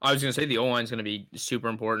I was going to say the O-line is going to be super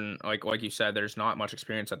important. Like you said, there's not much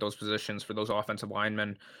experience at those positions for those offensive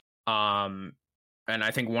linemen. And I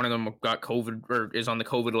think one of them got COVID or is on the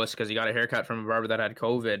COVID list because he got a haircut from a barber that had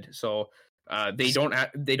COVID. So they don't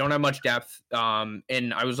have much depth.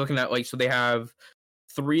 And I was looking at so they have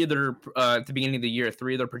three of their at the beginning of the year,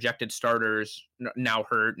 three of their projected starters now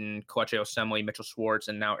hurt, and Kelechi Osemele, Mitchell Schwartz,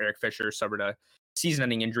 and now Eric Fisher suffered a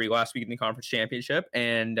season-ending injury last week in the conference championship.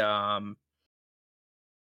 And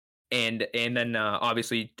then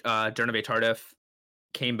obviously Dernier Tardif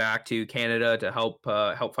came back to Canada to help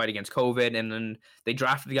fight against COVID, and then they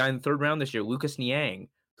drafted the guy in the third round this year, Lucas Niang,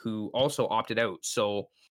 who also opted out. So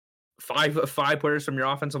five players from your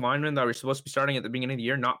offensive linemen that were supposed to be starting at the beginning of the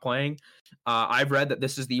year not playing. I've read that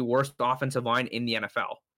this is the worst offensive line in the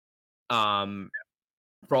NFL.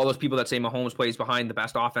 For all those people that say Mahomes plays behind the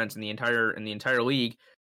best offense in the entire league,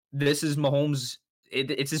 this is Mahomes.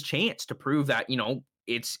 It's his chance to prove that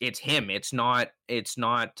it's him. It's not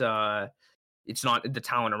the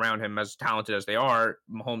talent around him, as talented as they are.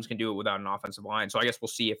 Mahomes can do it without an offensive line. So I guess we'll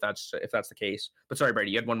see if that's the case. But sorry, Brady,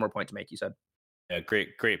 you had one more point to make. You said. Yeah,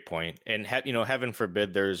 great point. And heaven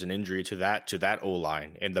forbid there's an injury to that O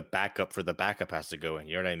line, and the backup for the backup has to go in.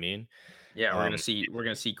 You know what I mean? Yeah, we're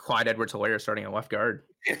gonna see Clyde Edwards-Helaire starting at left guard.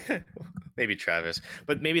 Maybe Travis,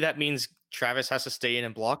 but maybe that means Travis has to stay in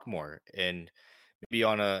and block more, and maybe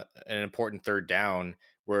on an important third down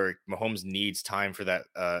where Mahomes needs time for that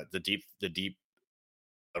the deep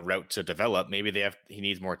route to develop. Maybe he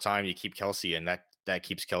needs more time. You keep Kelsey, and that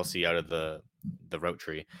keeps Kelsey out of the route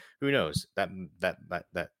tree. Who knows? That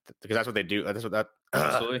because that's what they do. That's what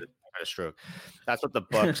absolutely. I had a stroke. That's what the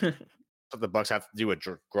Bucs have to do with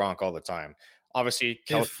Gronk all the time. Obviously,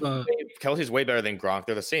 Kelsey's way better than Gronk.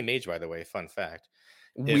 They're the same age, by the way. Fun fact.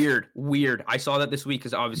 Weird. I saw that this week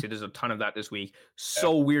because obviously there's a ton of that this week.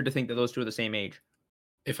 So weird to think that those two are the same age.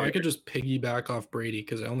 If I could just piggyback off Brady,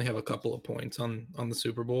 because I only have a couple of points on the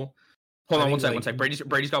Super Bowl. Hold on one sec.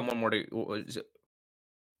 Brady's got one more to.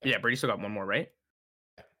 Yeah, Brady still got one more, right?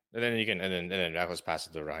 And then and then I was pass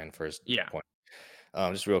it to Ryan first. Yeah. Point.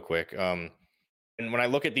 Just real quick. And when I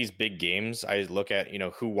look at these big games, I look at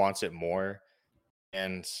who wants it more,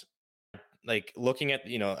 and looking at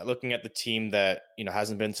the team that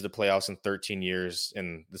hasn't been to the playoffs in 13 years,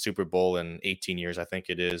 in the Super Bowl in 18 years, I think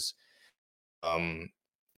it is.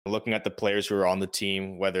 Looking at the players who are on the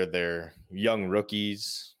team, whether they're young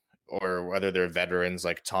rookies or whether they're veterans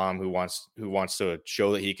like Tom, who wants to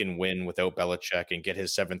show that he can win without Belichick and get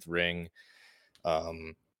his 7th ring.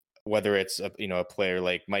 Whether it's a player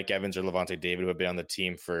like Mike Evans or Levante David, who have been on the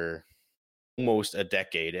team for almost a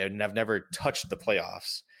decade and have never touched the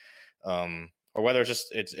playoffs, or whether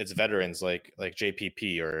it's veterans like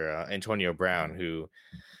JPP or Antonio Brown, who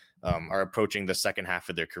are approaching the second half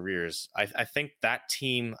of their careers. I think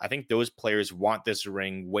those players want this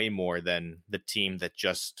ring way more than the team that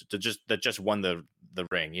just won the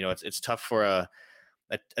ring. It's tough for a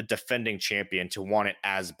defending champion to want it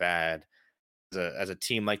as bad as a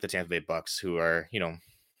team like the Tampa Bay Bucs, who are,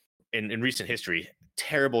 in recent history,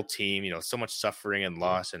 terrible team, so much suffering and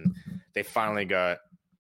loss. And they finally got,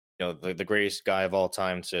 the greatest guy of all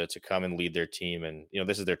time to come and lead their team. And,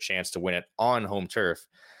 this is their chance to win it on home turf.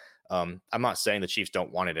 I'm not saying the Chiefs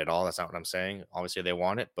don't want it at all. That's not what I'm saying. Obviously they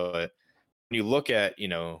want it, but when you look at,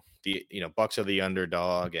 the Bucs are the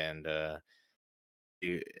underdog, and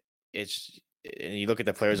you look at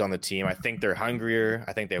the players on the team, I think they're hungrier.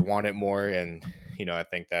 I think they want it more. And, I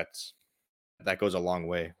think that goes a long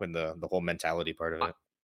way when the whole mentality part of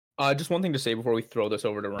it. Just one thing to say before we throw this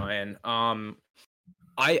over to Ryan.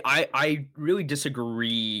 I really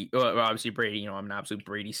disagree. Well, obviously, Brady, I'm an absolute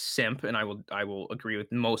Brady simp, and I will agree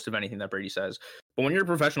with most of anything that Brady says. But when you're a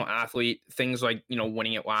professional athlete, things like,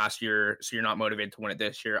 winning it last year, so you're not motivated to win it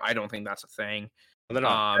this year, I don't think that's a thing. Well,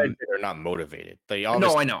 they're not motivated.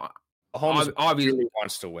 No, I know. Mahomes obviously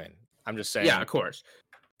wants to win. I'm just saying. Yeah, of course.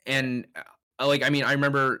 And I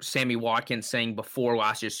remember Sammy Watkins saying before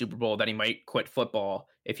last year's Super Bowl that he might quit football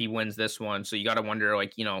if he wins this one. So you got to wonder,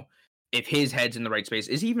 if his head's in the right space.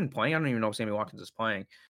 Is he even playing? I don't even know if Sammy Watkins is playing.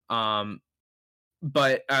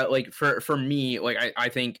 but like for me, like I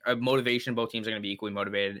think motivation, both teams are going to be equally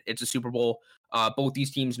motivated. It's a Super Bowl. Both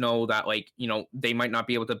these teams know that, like, you know, they might not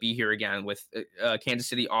be able to be here again. With Kansas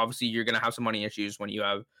City, obviously you're going to have some money issues when you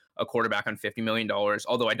have a quarterback on $50 million,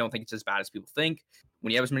 although I don't think it's as bad as people think.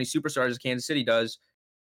 When you have as many superstars as Kansas City does,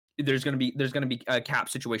 there's going to be a cap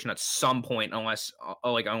situation at some point, unless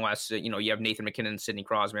you know, you have Nathan McKinnon and Sidney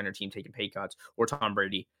Crosby on their team taking pay cuts, or Tom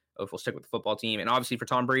Brady, if we'll stick with the football team. And obviously for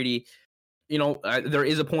Tom Brady, you know, there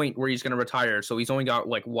is a point where he's going to retire, so he's only got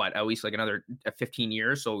like at least like another 15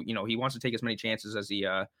 years. So, you know, he wants to take as many chances as he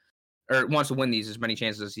or wants to win these as many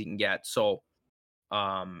chances as he can get. So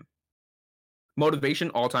motivation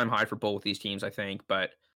all-time high for both these teams, I think.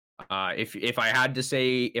 But if I had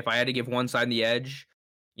to give one side the edge,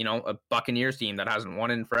 you know, a Buccaneers team that hasn't won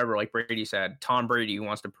in forever, like Brady said, Tom Brady, who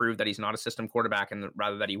wants to prove that he's not a system quarterback, and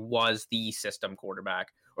rather that he was the system quarterback,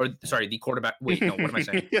 or sorry, the quarterback. Wait, no, what am I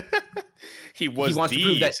saying? he wants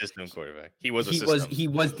the that system quarterback. He was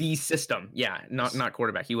the system. Yeah, not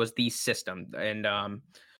quarterback. He was the system. And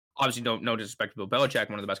obviously, no disrespect to Bill Belichick,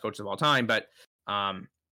 one of the best coaches of all time, but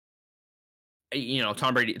you know,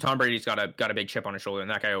 Tom Brady's got a big chip on his shoulder, and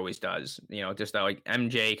that guy always does. You know, just that like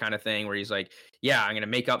MJ kind of thing, where he's like, yeah, I'm gonna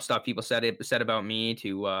make up stuff people said about me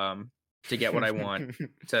to get what I want,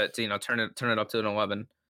 to you know, turn it up to an 11.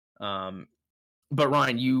 But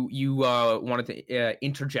Ryan, you wanted to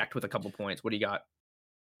interject with a couple points. What do you got?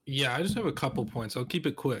 Yeah, I just have a couple points. I'll keep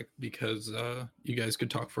it quick because you guys could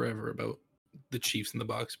talk forever about the Chiefs and the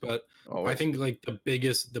Bucks. But I think like the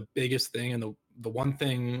biggest thing, and the one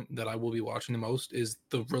thing that I will be watching the most, is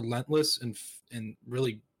the relentless and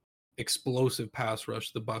really explosive pass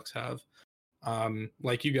rush the Bucks have.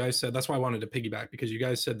 Like you guys said, that's why I wanted to piggyback, because you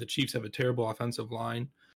guys said the Chiefs have a terrible offensive line.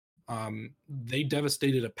 They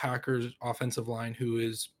devastated a Packers offensive line who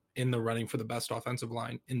is in the running for the best offensive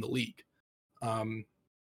line in the league.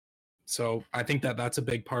 So I think that's a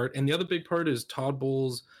big part. And the other big part is Todd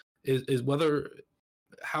Bowles is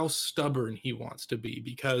how stubborn he wants to be,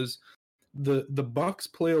 because the Bucks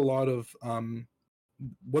play a lot of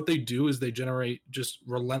what they do is they generate just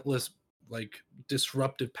relentless, like,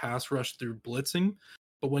 disruptive pass rush through blitzing.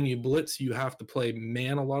 But when you blitz, you have to play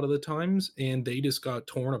man a lot of the times, and they just got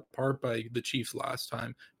torn apart by the Chiefs last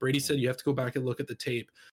time. Brady said you have to go back and look at the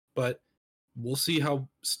tape, but we'll see how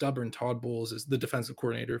stubborn Todd Bowles is, the defensive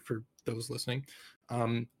coordinator, for those listening.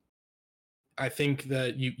 I think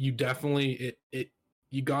that you definitely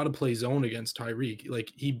you got to play zone against Tyreek.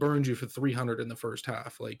 Like, he burned you for 300 in the first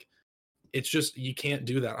half. Like, it's just, you can't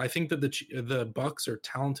do that. I think that the Bucks are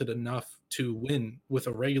talented enough to win with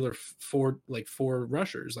a regular four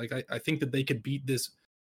rushers. Like, I think that they could beat this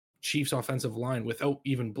Chiefs offensive line without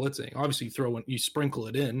even blitzing. Obviously, you sprinkle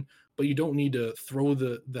it in, but you don't need to throw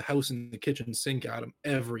the house in the kitchen sink at them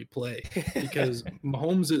every play, because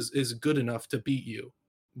Mahomes is good enough to beat you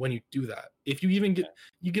when you do that. If you even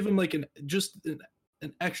give him like an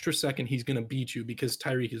extra second, he's going to beat you, because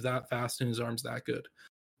Tyreek is that fast and his arm's that good.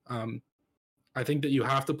 I think that you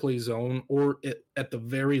have to play zone, or at the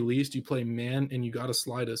very least you play man, and you got to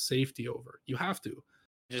slide a safety over. You have to.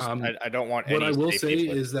 I don't want what I will say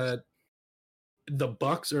is that the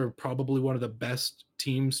Bucks are probably one of the best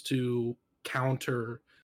teams to counter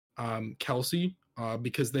Kelsey,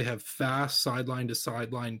 because they have fast sideline to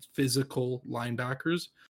sideline physical linebackers.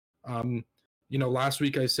 You know, last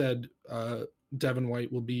week I said Devin White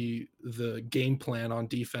will be the game plan on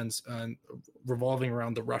defense, revolving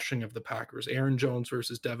around the rushing of the Packers. Aaron Jones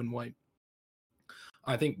versus Devin White.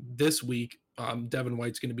 I think this week Devin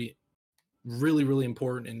White's going to be really, really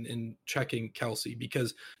important in checking Kelsey,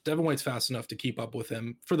 because Devin White's fast enough to keep up with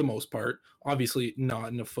him for the most part. Obviously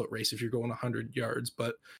not in a foot race if you're going 100 yards,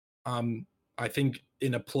 but I think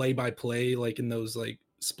in a play-by-play, like in those like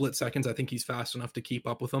split seconds, I think he's fast enough to keep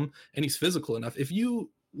up with him, and he's physical enough. If you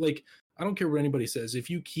like, I don't care what anybody says, if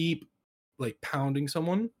you keep like pounding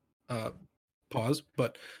someone, pause,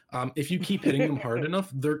 but if you keep hitting them hard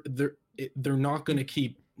enough, they're not going to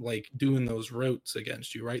keep like doing those routes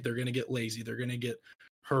against you, right? They're going to get lazy, they're going to get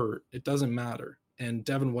hurt. It doesn't matter. And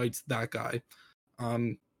Devin White's that guy.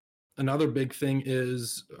 Another big thing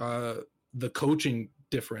is the coaching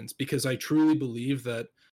difference, because I truly believe that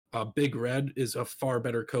Big Red is a far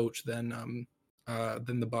better coach than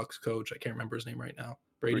the Bucks coach. I can't remember his name right now.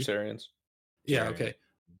 Brady? Bruce Arians. Yeah, okay.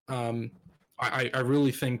 I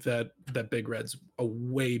really think that Big Red's a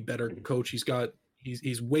way better coach.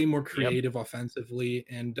 He's way more creative offensively,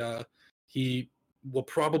 and he will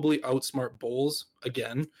probably outsmart Bowles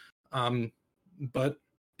again. But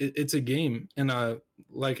it's a game, and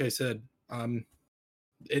like I said,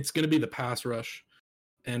 it's going to be the pass rush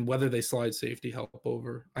and whether they slide safety help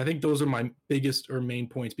over. I think those are my biggest or main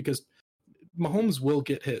points, because Mahomes will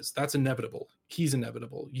get his. That's inevitable. He's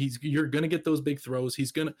inevitable. You're gonna get those big throws.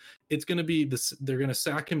 It's gonna be this. They're gonna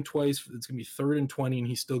sack him twice. It's gonna be 3rd and 20, and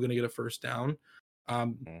he's still gonna get a first down.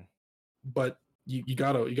 But you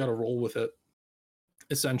gotta roll with it.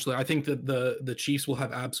 Essentially, I think that the Chiefs will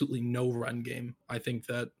have absolutely no run game. I think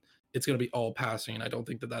that it's gonna be all passing, and I don't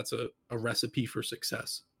think that that's a recipe for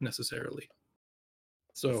success necessarily.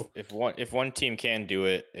 So if one team can do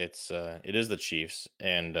it, it is the Chiefs.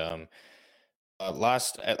 And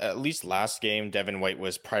at least last game, Devin White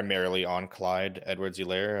was primarily on Clyde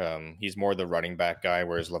Edwards-Helaire. He's more the running back guy,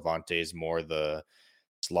 whereas Levante is more the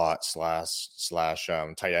slot slash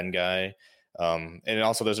tight end guy. And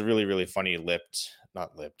also there's a really, really funny mic'd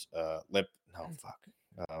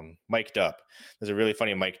up. There's a really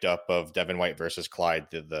funny mic'd up of Devin White versus Clyde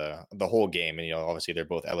the whole game. And, obviously they're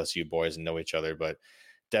both LSU boys and know each other, but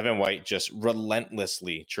Devin White just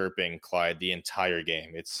relentlessly chirping Clyde the entire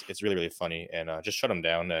game. It's really, really funny, and just shut him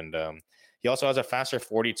down. And he also has a faster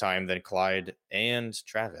 40 time than Clyde and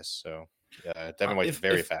Travis. So Devin White's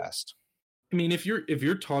very fast. I mean, if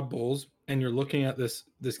you're Todd Bowles and you're looking at this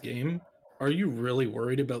game, are you really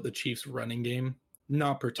worried about the Chiefs' running game?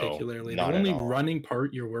 Not particularly. No, the only running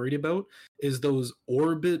part you're worried about is those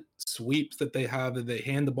orbit sweeps that they have, that they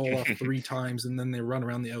hand the ball off 3 times and then they run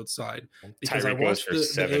around the outside. Because I watched the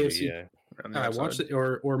AFC. I watched it,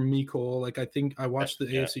 or Mecole. Like, I think I watched the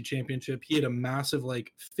AFC Championship. He had a massive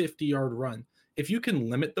 50-yard run. If you can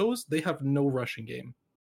limit those, they have no rushing game.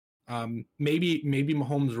 Maybe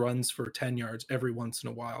Mahomes runs for 10 yards every once in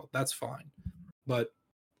a while. That's fine, but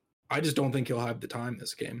I just don't think he'll have the time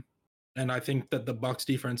this game. And I think that the Bucs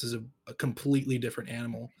defense is a completely different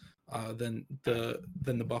animal than the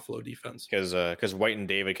Buffalo defense. Because White and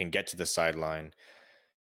David can get to the sideline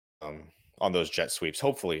on those jet sweeps.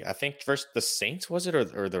 Hopefully, I think first the Saints, was it, or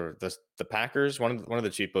the Packers? One of the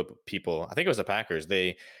two people. I think it was the Packers.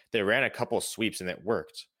 They ran a couple sweeps and it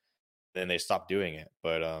worked. Then they stopped doing it.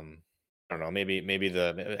 But I don't know. Maybe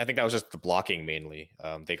I think that was just the blocking mainly.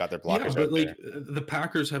 They got their blockers. Yeah, but the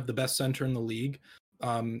Packers have the best center in the league.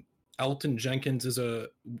 Elton Jenkins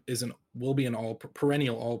will be an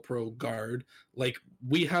perennial all-pro guard. Like,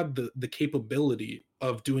 we had the capability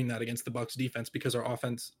of doing that against the Bucs defense because our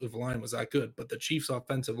offensive line was that good, but the Chiefs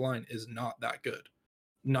offensive line is not that good.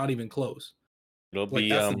 Not even close. That's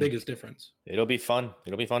the biggest difference. It'll be fun.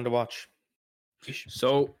 It'll be fun to watch.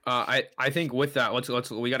 So I think with that,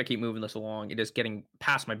 we got to keep moving this along. It is getting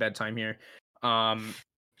past my bedtime here.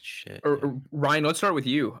 Shit. Ryan, let's start with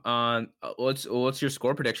you. What's your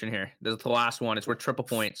score prediction here? This is the last one. It's worth triple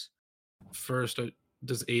points. First,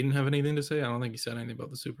 does Aiden have anything to say? I don't think he said anything about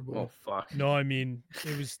the Super Bowl. Oh fuck. No, I mean,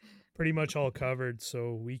 it was pretty much all covered,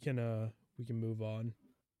 so we can move on.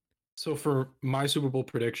 So for my Super Bowl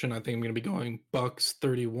prediction, I think I'm going to be going Bucs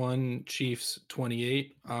 31, Chiefs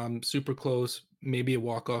 28. Super close, maybe a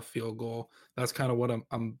walk-off field goal. That's kind of what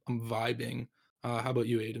I'm vibing. How about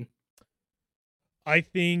you, Aiden? I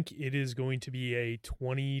think it is going to be a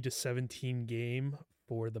 20-17 game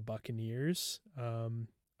for the Buccaneers.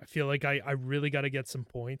 I feel like I really got to get some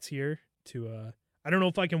points here to I don't know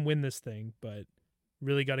if I can win this thing, but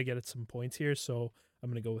really got to get some points here, so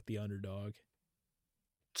I'm going to go with the underdog.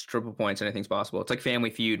 It's triple points, anything's possible. It's like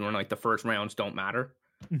Family Feud when the first rounds don't matter.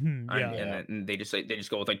 Mm-hmm, yeah. And they just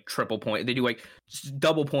go with triple point. They do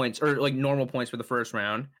double points or normal points for the first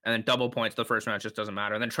round, and then double points the first round just doesn't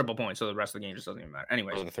matter, and then triple points so the rest of the game just doesn't even matter.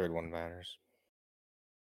 Anyway, the third one matters.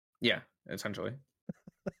 Yeah, essentially.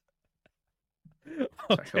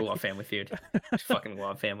 Okay. I love Family Feud. I fucking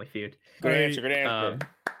love Family Feud. Good answer.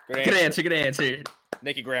 Good answer.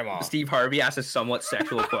 Nikki Grandma. Steve Harvey asks a somewhat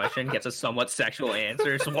sexual question, gets a somewhat sexual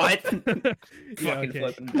answer. So what? The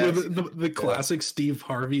classic Steve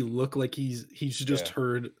Harvey look like he's just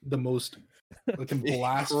heard the most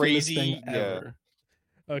blasphemous crazy thing ever.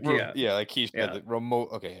 Okay. Yeah, like he's the remote.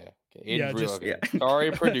 Okay, yeah.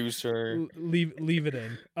 Sorry, producer. Leave it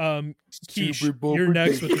in. Keish, you're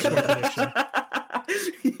next with the score prediction.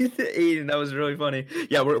 Aiden, that was really funny.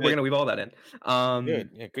 Yeah, we're gonna leave all that in. Good.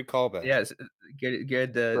 Yeah, good callback. Yes,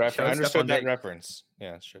 good. I understood that reference.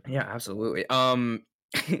 Yeah, sure. Yeah, absolutely.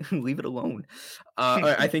 Leave it alone.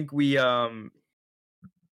 I think we I'm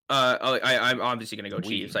obviously gonna go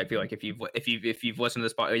Chiefs. I feel like if you've listened to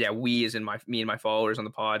this pod, we as in me and my followers on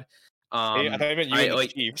the pod. I thought I meant you and the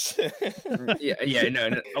Chiefs. No.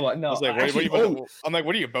 I was like, I'm like,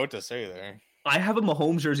 what are you about to say there? I have a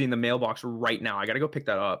Mahomes jersey in the mailbox right now. I gotta go pick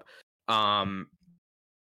that up.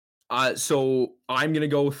 So I'm going to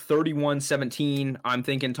go 31-17. I'm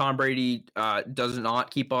thinking Tom Brady does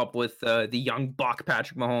not keep up with the young buck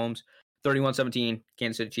Patrick Mahomes. 31-17,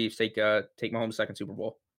 Kansas City Chiefs take Mahomes' second Super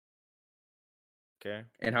Bowl. Okay.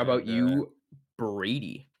 And how about you,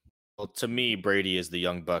 Brady? Well, to me, Brady is the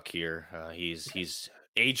young buck here. He's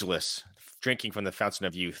ageless, drinking from the fountain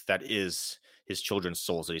of youth. That is his children's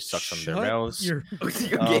souls that he sucks from their mouths.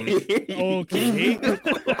 Okay.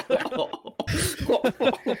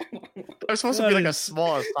 It was supposed to be like a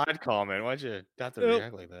small side comment. Why'd you have to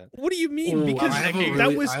react like that? What do you mean? Because I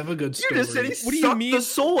have a good story. You just said he sucked the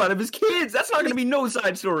soul out of his kids. That's not going to be no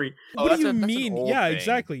side story. What do you mean? Yeah,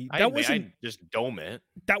 exactly. I just dome it.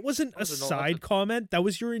 That wasn't a side comment. That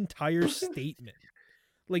was your entire statement.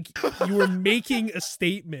 Like, you were making a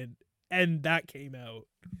statement, and that came out.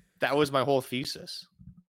 That was my whole thesis.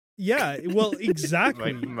 Yeah, well,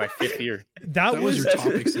 exactly. my fifth year. That was your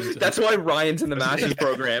topic sentence. That's why Ryan's in the master's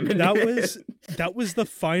program. That was the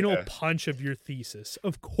final punch of your thesis.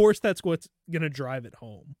 Of course, that's what's gonna drive it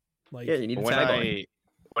home. Like, yeah, you need to tag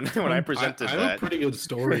when I presented I have a pretty good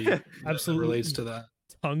story. Absolutely relates to that.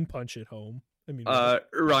 Tongue punch it home. I mean,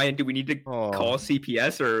 Ryan, do we need to call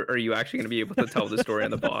CPS, or are you actually going to be able to tell the story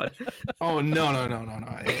on the pod? Oh no!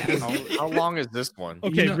 How long is this one?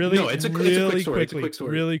 Okay, it's a quick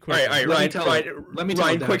story. Really quick. All right, Ryan,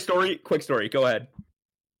 quick story. Go ahead.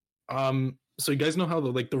 So you guys know how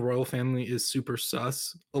the royal family is super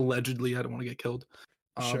sus. Allegedly, I don't want to get killed.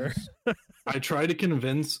 Sure. I try to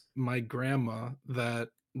convince my grandma that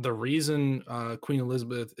the reason Queen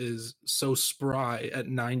Elizabeth is so spry at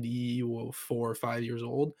 94 or 5 years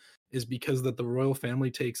old is because that the royal family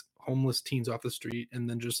takes homeless teens off the street and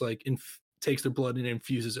then just takes their blood and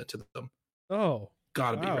infuses it to them. Oh,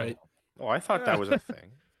 gotta be right. Oh, I thought that was a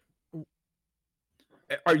thing.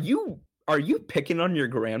 Are you picking on your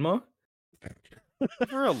grandma?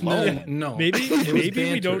 You're alone. No. Maybe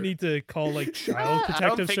we don't need to call child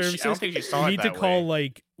protective services. I don't think she saw it that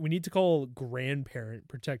way. We need to call grandparent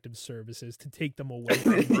protective services to take them away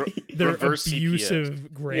from their abusive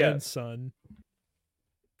CPS. Grandson.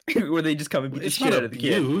 Yeah. Where they just come and beat the shit out of the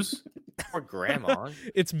kid. Poor grandma.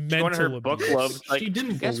 It's mental abuse. Book club. She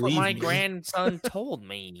didn't guess what my me. grandson told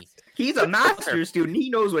me. He's a master's student.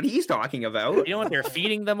 He knows what he's talking about. You know what they're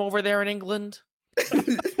feeding them over there in England?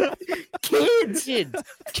 Kids,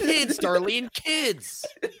 Darlene, kids.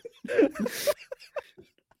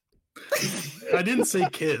 I didn't say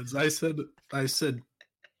kids. I said,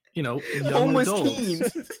 young homeless adults.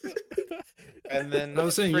 Teens. And then I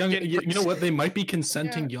was saying young. You know what? They might be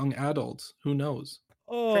consenting young adults. Who knows?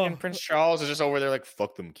 Freaking Prince Charles is just over there like,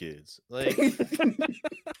 fuck them kids. Like,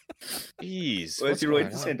 jeez. What's your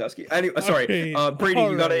relate to Sandusky? Anyway, sorry, Brady,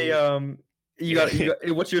 you got a You got.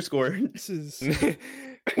 What's your score? This is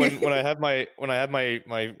when I have my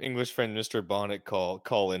English friend Mr. Bonnet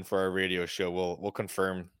call in for our radio show. We'll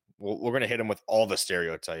confirm. We're gonna hit him with all the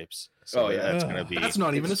stereotypes. So that's gonna be. That's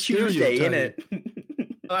not even a Tuesday, stereotype, in it?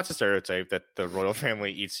 Well, that's a stereotype that the royal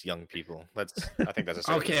family eats young people. I think that's a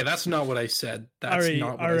stereotype. Okay, that's not what I said. That's all right,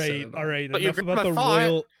 not what I said. All right. But Enough about the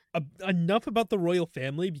royal. Enough about the royal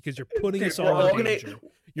family because you're putting us all in danger.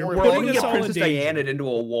 We're all gonna get Princess Diana into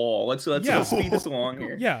a wall. Let's speed this along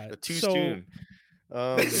here. Yeah, too soon.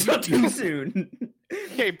 It's not too soon.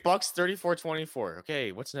 Okay, Bucks 34-24.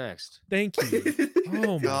 Okay, what's next? Thank you.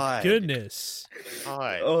 Oh my goodness.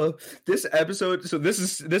 God. This episode. So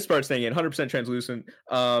this part's staying in 100% translucent,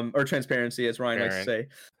 or transparency, as Ryan likes to say.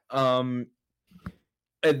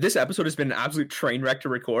 This episode has been an absolute train wreck to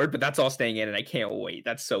record, but that's all staying in, and I can't wait.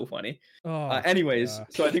 That's so funny. Anyways,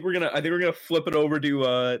 so I think we're gonna flip it over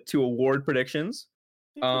to award predictions.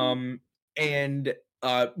 And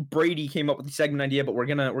Brady came up with the segment idea, but we're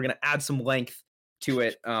gonna add some length to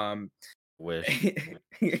it.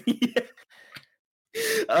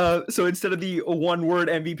 So instead of the one word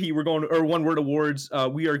MVP, one word awards.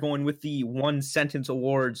 We are going with the one sentence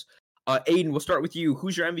awards. Aiden, we'll start with you.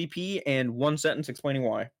 Who's your MVP, and one sentence explaining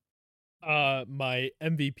why? My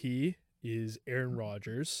MVP is Aaron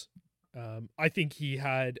Rodgers. I think he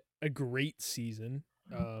had a great season,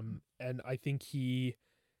 and I think he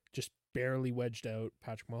just barely wedged out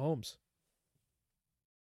Patrick Mahomes.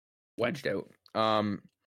 Wedged out. How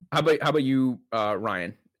about you,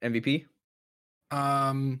 Ryan? MVP?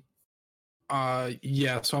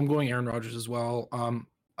 Yeah. So I'm going Aaron Rodgers as well.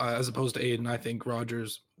 As opposed to Aiden, I think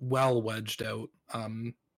Rodgers well wedged out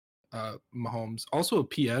Mahomes. Also, a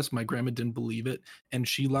PS, my grandma didn't believe it, and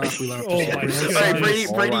she laughed. We laughed. Oh my God. Sorry,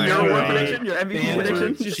 Brady, your award prediction, your MVP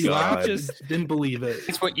prediction. She laughed. Just didn't believe it.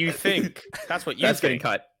 It's what you think. That's what you. That's think.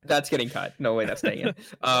 getting cut. That's getting cut. No way, that's staying in.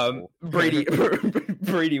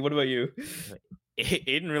 Brady, what about you?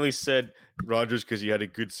 Aiden really said Rodgers because he had a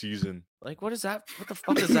good season. Like, what is that? What the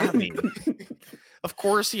fuck does that mean? Of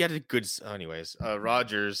course, he had a good. Anyways,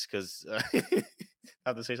 Rodgers because I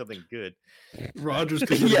have to say something good. Rodgers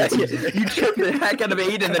because yeah, you tripped the heck out of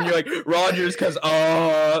Aiden, and then you're like Rodgers because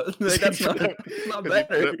like, that's not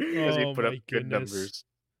better because he put up good numbers.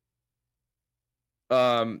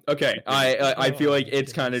 Okay, I feel like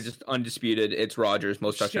it's kind of just undisputed. It's Rodgers,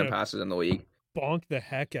 most touchdown passes in the league. Bonk the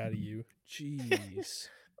heck out of you. Jeez.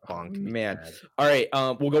 Bonk, man. All right,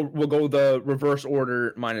 we'll go the reverse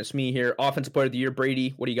order minus me here. Offensive player of the year,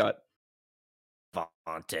 Brady. What do you got?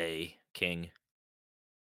 Davante King.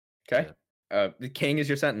 Okay. The King is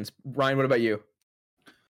your sentence. Ryan, what about you?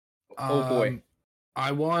 Oh boy.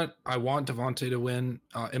 I want Davante to win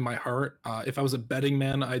in my heart. If I was a betting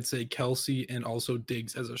man, I'd say Kelsey and also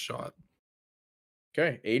Diggs as a shot.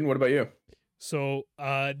 Okay, Aiden, what about you? So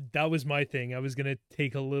that was my thing. I was gonna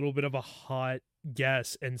take a little bit of a hot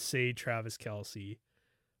guess and say Travis Kelce.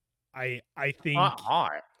 I think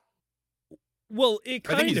hot. Well, I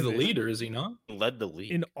think he's the leader, is he not? Led the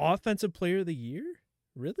league in offensive player of the year.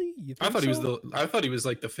 Really? You think I thought so? I thought he was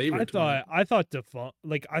like the favorite. I thought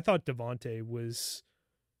Davante was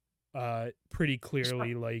pretty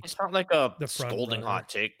clearly it's not like a scolding hot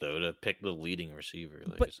take though to pick the leading receiver.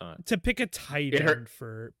 Like, but it's not to pick a tight end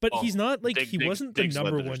but he's not like he wasn't the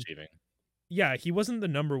number one. Receiving. Yeah, he wasn't the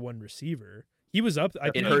number one receiver. He was up.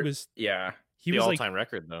 I think he was. Yeah, he the was all-time like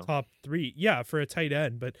record though. Top 3. Yeah, for a tight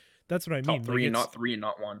end, but that's what I mean. Top 3, like, not 3,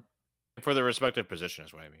 not 1. For the respective position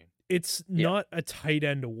is what I mean. It's not a tight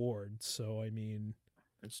end award, so I mean,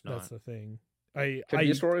 it's not. That's the thing. Could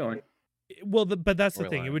be a storyline. Well, but that's the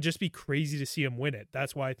thing. It would just be crazy to see him win it.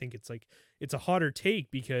 That's why I think it's a hotter take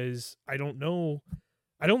because I don't know.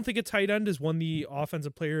 I don't think a tight end has won the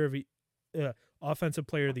offensive player of the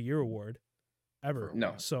year award ever.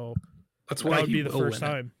 No. So that's why that would be the first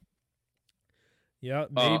time. Yeah,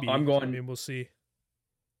 maybe. We'll see.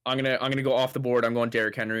 I'm gonna go off the board. I'm going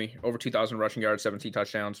Derrick Henry, over 2,000 rushing yards, 17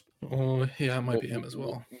 touchdowns. Oh yeah, it might be him as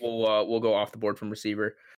well. We'll go off the board from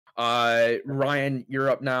receiver. Ryan, you're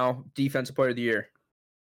up now. Defensive player of the year.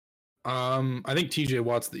 I think TJ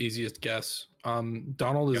Watt's the easiest guess.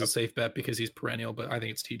 Donald is a safe bet because he's perennial, but I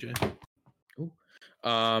think it's TJ. Ooh.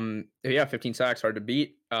 15 sacks, hard to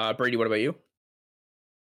beat. Brady, what about you?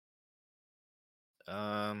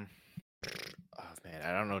 Man,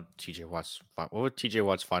 I don't know TJ Watt's. What were TJ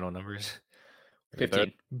Watt's final numbers?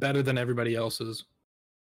 15. Better than everybody else's.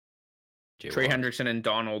 Trey Hendrickson and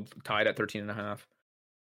Donald tied at 13.5.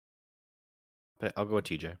 But I'll go with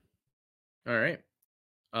TJ. All right.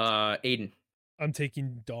 Aiden. I'm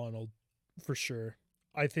taking Donald for sure.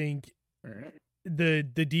 I think the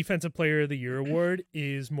defensive player of the year award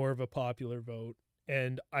is more of a popular vote,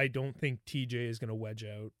 and I don't think TJ is going to wedge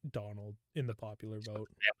out Donald in the popular vote.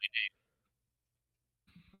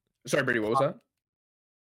 Sorry, Brady, what was that?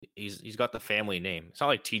 He's got the family name. It's not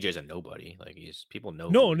like TJ's a nobody. Like people know.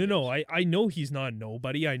 No. I know he's not a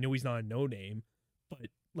nobody. I know he's not a no name, but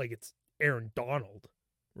like it's Aaron Donald,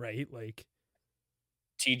 right? Like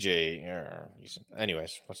TJ.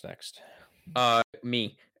 Anyways, what's next?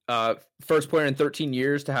 Me. First player in 13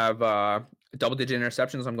 years to have double-digit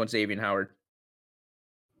interceptions. I'm going Xavier Howard.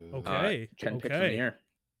 Okay. 10 picks in the year.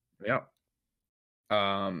 Yeah.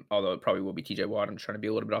 Although it probably will be TJ Watt. I'm trying to be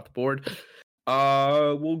a little bit off the board.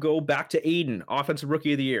 We'll go back to Aiden, offensive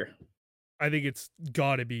rookie of the year. I think it's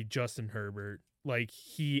got to be Justin Herbert. Like,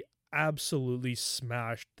 he absolutely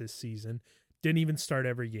smashed this season. Didn't even start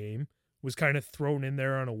every game. Was kind of thrown in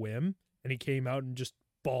there on a whim, and he came out and just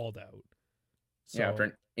balled out. So, yeah, after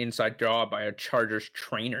an inside job by a Chargers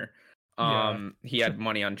trainer. He had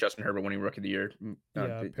money on Justin Herbert winning rookie of the year.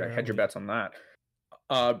 Had your bets on that.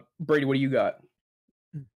 Brady, what do you got?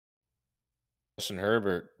 Justin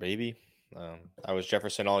Herbert, baby. I was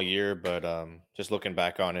Jefferson all year, but just looking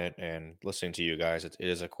back on it and listening to you guys, it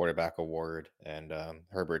is a quarterback award, and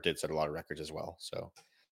Herbert did set a lot of records as well. So,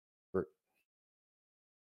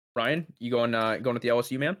 Ryan, you going with the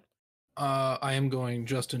LSU man? I am going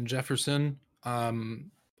Justin Jefferson.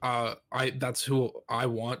 That's who I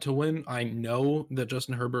want to win. I know that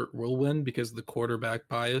Justin Herbert will win because of the quarterback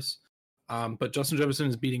bias. But Justin Jefferson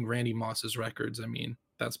is beating Randy Moss's records. I mean,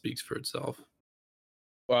 that speaks for itself.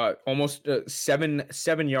 Almost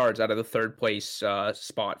 7 yards out of the third place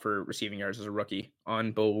spot for receiving yards as a rookie.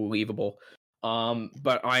 Unbelievable.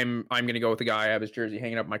 But I'm gonna go with the guy I have his jersey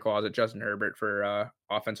hanging up in my closet, Justin Herbert, for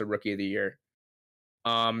offensive rookie of the year.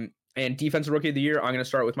 And defensive rookie of the year, I'm gonna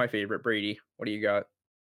start with my favorite, Brady. What do you got?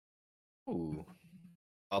 Ooh,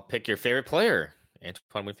 I'll pick your favorite player,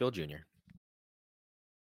 Antoine Winfield Jr.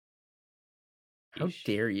 How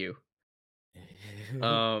dare you?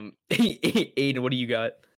 Aiden, what do you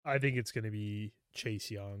got? I think it's going to be Chase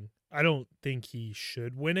Young. I don't think he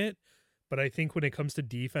should win it, but I think when it comes to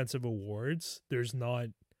defensive awards, there's no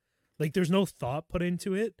thought put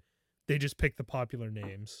into it. They just pick the popular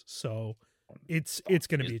names. So it's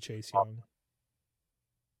going to be Chase Young.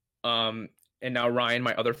 And now Ryan,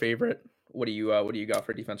 my other favorite. What do you got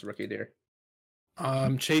for defensive rookie there?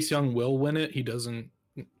 Chase Young will win it. He doesn't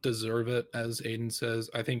deserve it, as Aiden says.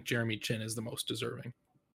 I think Jeremy Chin is the most deserving.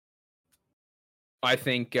 I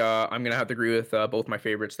think I'm gonna have to agree with both my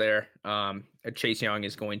favorites there. Chase Young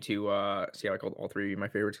is going to see how I called all three of my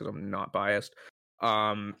favorites because I'm not biased.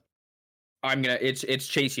 It's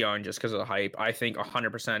Chase Young just because of the hype. I think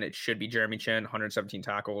 100% it should be Jeremy Chin. 117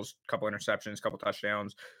 tackles, couple interceptions, couple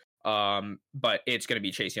touchdowns. But it's gonna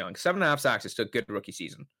be Chase Young. 7.5 sacks is still a good rookie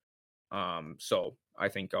season. So I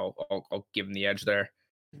think I'll give him the edge there.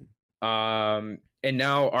 And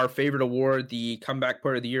now our favorite award, the Comeback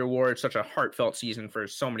Player of the Year award. Such a heartfelt season for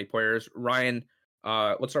so many players. Ryan,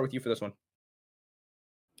 let's start with you for this one.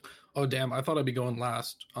 Oh, damn. I thought I'd be going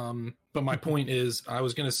last. But my point is I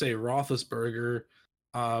was going to say Roethlisberger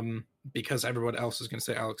because everyone else is going to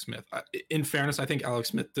say Alex Smith. In fairness, I think Alex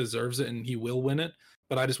Smith deserves it and he will win it.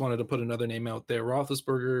 But I just wanted to put another name out there.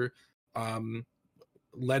 Roethlisberger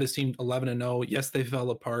led his team 11-0. Yes, they fell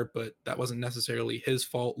apart, but that wasn't necessarily his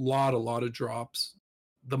fault. A lot of drops,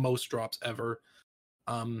 the most drops ever.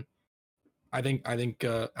 I think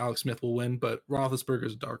Alex Smith will win, but Roethlisberger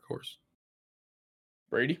is a dark horse.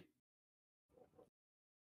 Brady?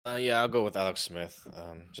 Yeah, I'll go with Alex Smith.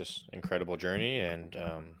 Just incredible journey and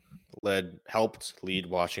helped lead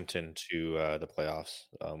Washington to the playoffs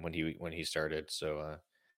when he started. So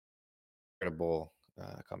incredible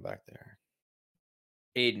comeback there.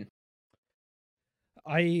 Aiden.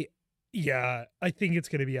 I think it's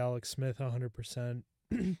going to be Alex Smith 100%.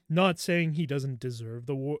 Not saying he doesn't deserve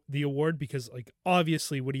the award because, like,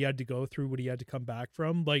 obviously what he had to go through, what he had to come back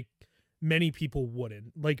from, like, many people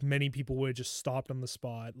wouldn't. Like, many people would have just stopped on the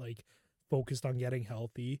spot, like, focused on getting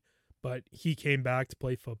healthy. But he came back to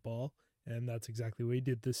play football, and that's exactly what he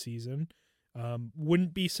did this season.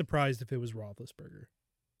 Wouldn't be surprised if it was Roethlisberger,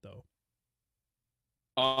 though.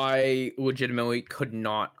 I legitimately could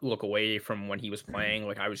not look away from when he was playing.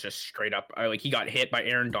 Like, I was just straight up. He got hit by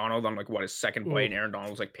Aaron Donald on, like, his second play, and Aaron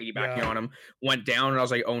Donald was, like, piggybacking on him. Went down, and I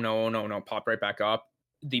was like, oh, no, popped right back up.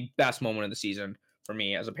 The best moment of the season for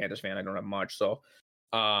me as a Panthers fan. I don't have much, so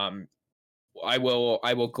I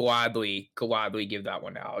will gladly give that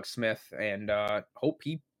one to Alex Smith, and hope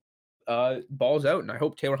he balls out, and I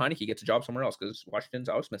hope Taylor Heinicke gets a job somewhere else because Washington's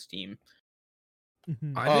Alex Smith's team.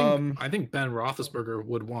 I think Ben Roethlisberger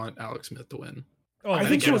would want Alex Smith to win. Oh, I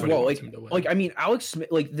think so as well. Like I mean, Alex Smith,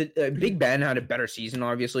 like the Big Ben had a better season.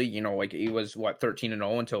 Obviously, you know, like he was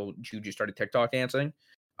 13-0 until Juju started TikTok dancing.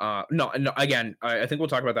 No, again, I think we'll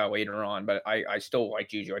talk about that later on. But I still like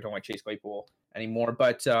Juju. I don't like Chase Claypool anymore.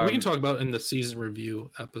 But we can talk about it in the season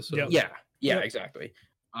review episode. Yeah, exactly.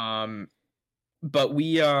 But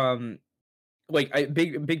we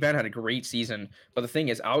Big Ben had a great season, but the thing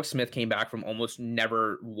is, Alex Smith came back from almost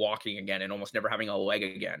never walking again and almost never having a leg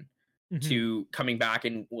again to coming back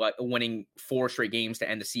and winning 4 straight games to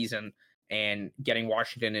end the season and getting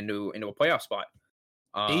Washington into a playoff spot.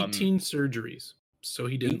 18 surgeries, so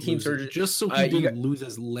he didn't 18 surgeries just so he didn't lose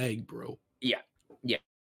his leg, bro. Yeah.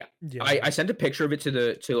 I sent a picture of it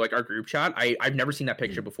to like our group chat. I've never seen that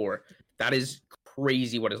picture before. That is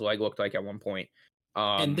crazy what his leg looked like at one point.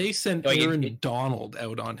 And they sent Aaron Donald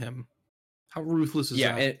out on him. How ruthless is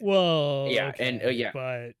that?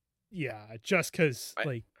 But just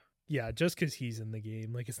because he's in the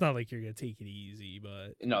game, like, it's not like you're gonna take it easy.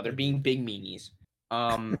 But no, they're being big meanies.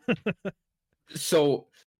 So,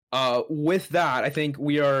 with that, I think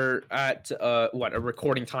we are at a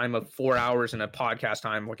recording time of 4 hours and a podcast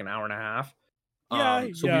time like an hour and a half.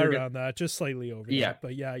 Around that, just slightly over. Yeah, that,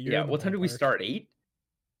 but you're what time did we start? 8?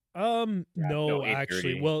 No,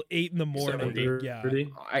 actually, 8 in the morning.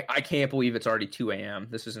 I can't believe it's already 2 a.m.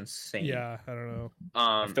 This is insane. Yeah, I don't know.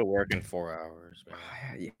 I'm still working 4 hours, man.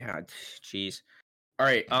 Yeah, jeez. All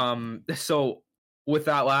right. So with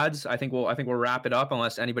that, lads, I think we'll wrap it up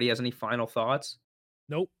unless anybody has any final thoughts.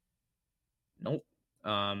 Nope.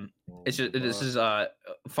 It's just this is a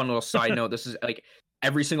fun little side note. This is like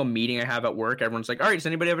every single meeting I have at work, everyone's like, all right, does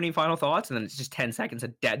anybody have any final thoughts? And then it's just 10 seconds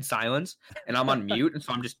of dead silence. And I'm on mute. And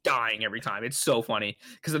so I'm just dying every time. It's so funny.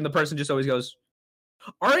 Because then the person just always goes,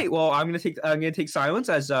 all right, well, I'm going to take silence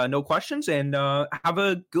as no questions. And have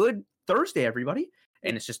a good Thursday, everybody.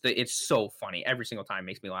 And it's so funny. Every single time. It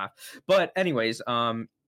makes me laugh. But anyways,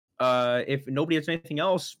 if nobody has anything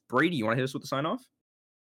else, Brady, you want to hit us with the sign off?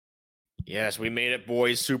 Yes, we made it,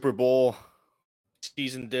 boys. Super Bowl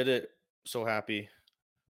season did it. So happy.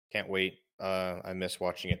 Can't wait. I miss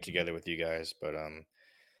watching it together with you guys, but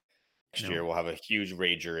next year we'll have a huge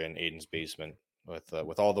rager in Aiden's basement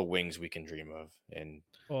with all the wings we can dream of. And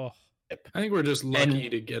I think we're just lucky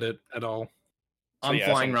to get it at all. I'm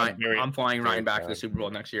flying Ryan back to the Super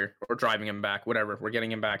Bowl next year, or driving him back, whatever. We're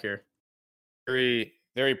getting him back here. Very,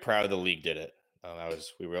 very proud the league did it.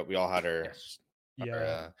 We all had our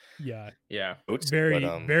votes,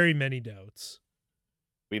 very many doubts.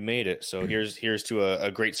 We made it. So here's to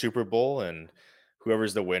a great Super Bowl, and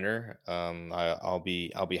whoever's the winner, I'll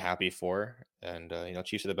be happy for. And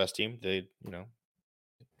Chiefs are the best team.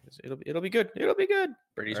 It'll be good. It'll be good.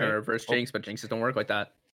 Brady's gonna reverse jinx, but jinxes don't work like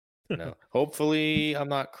that. No. Hopefully, I'm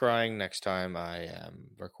not crying next time I am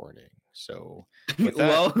recording. So, if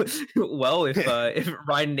Ryan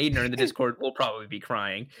and Aiden are in the Discord, we'll probably be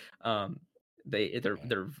crying. They're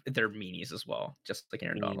meanies as well, just like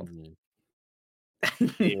Aaron Donald.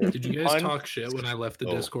 Did you guys talk shit when I left the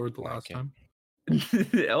Discord the last time?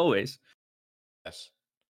 Always. Yes.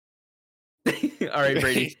 All right,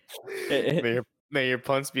 Brady. May your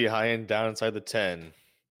punts be high and down inside the 10.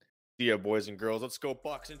 See ya, boys and girls. Let's go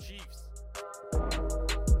Bucks and Chiefs.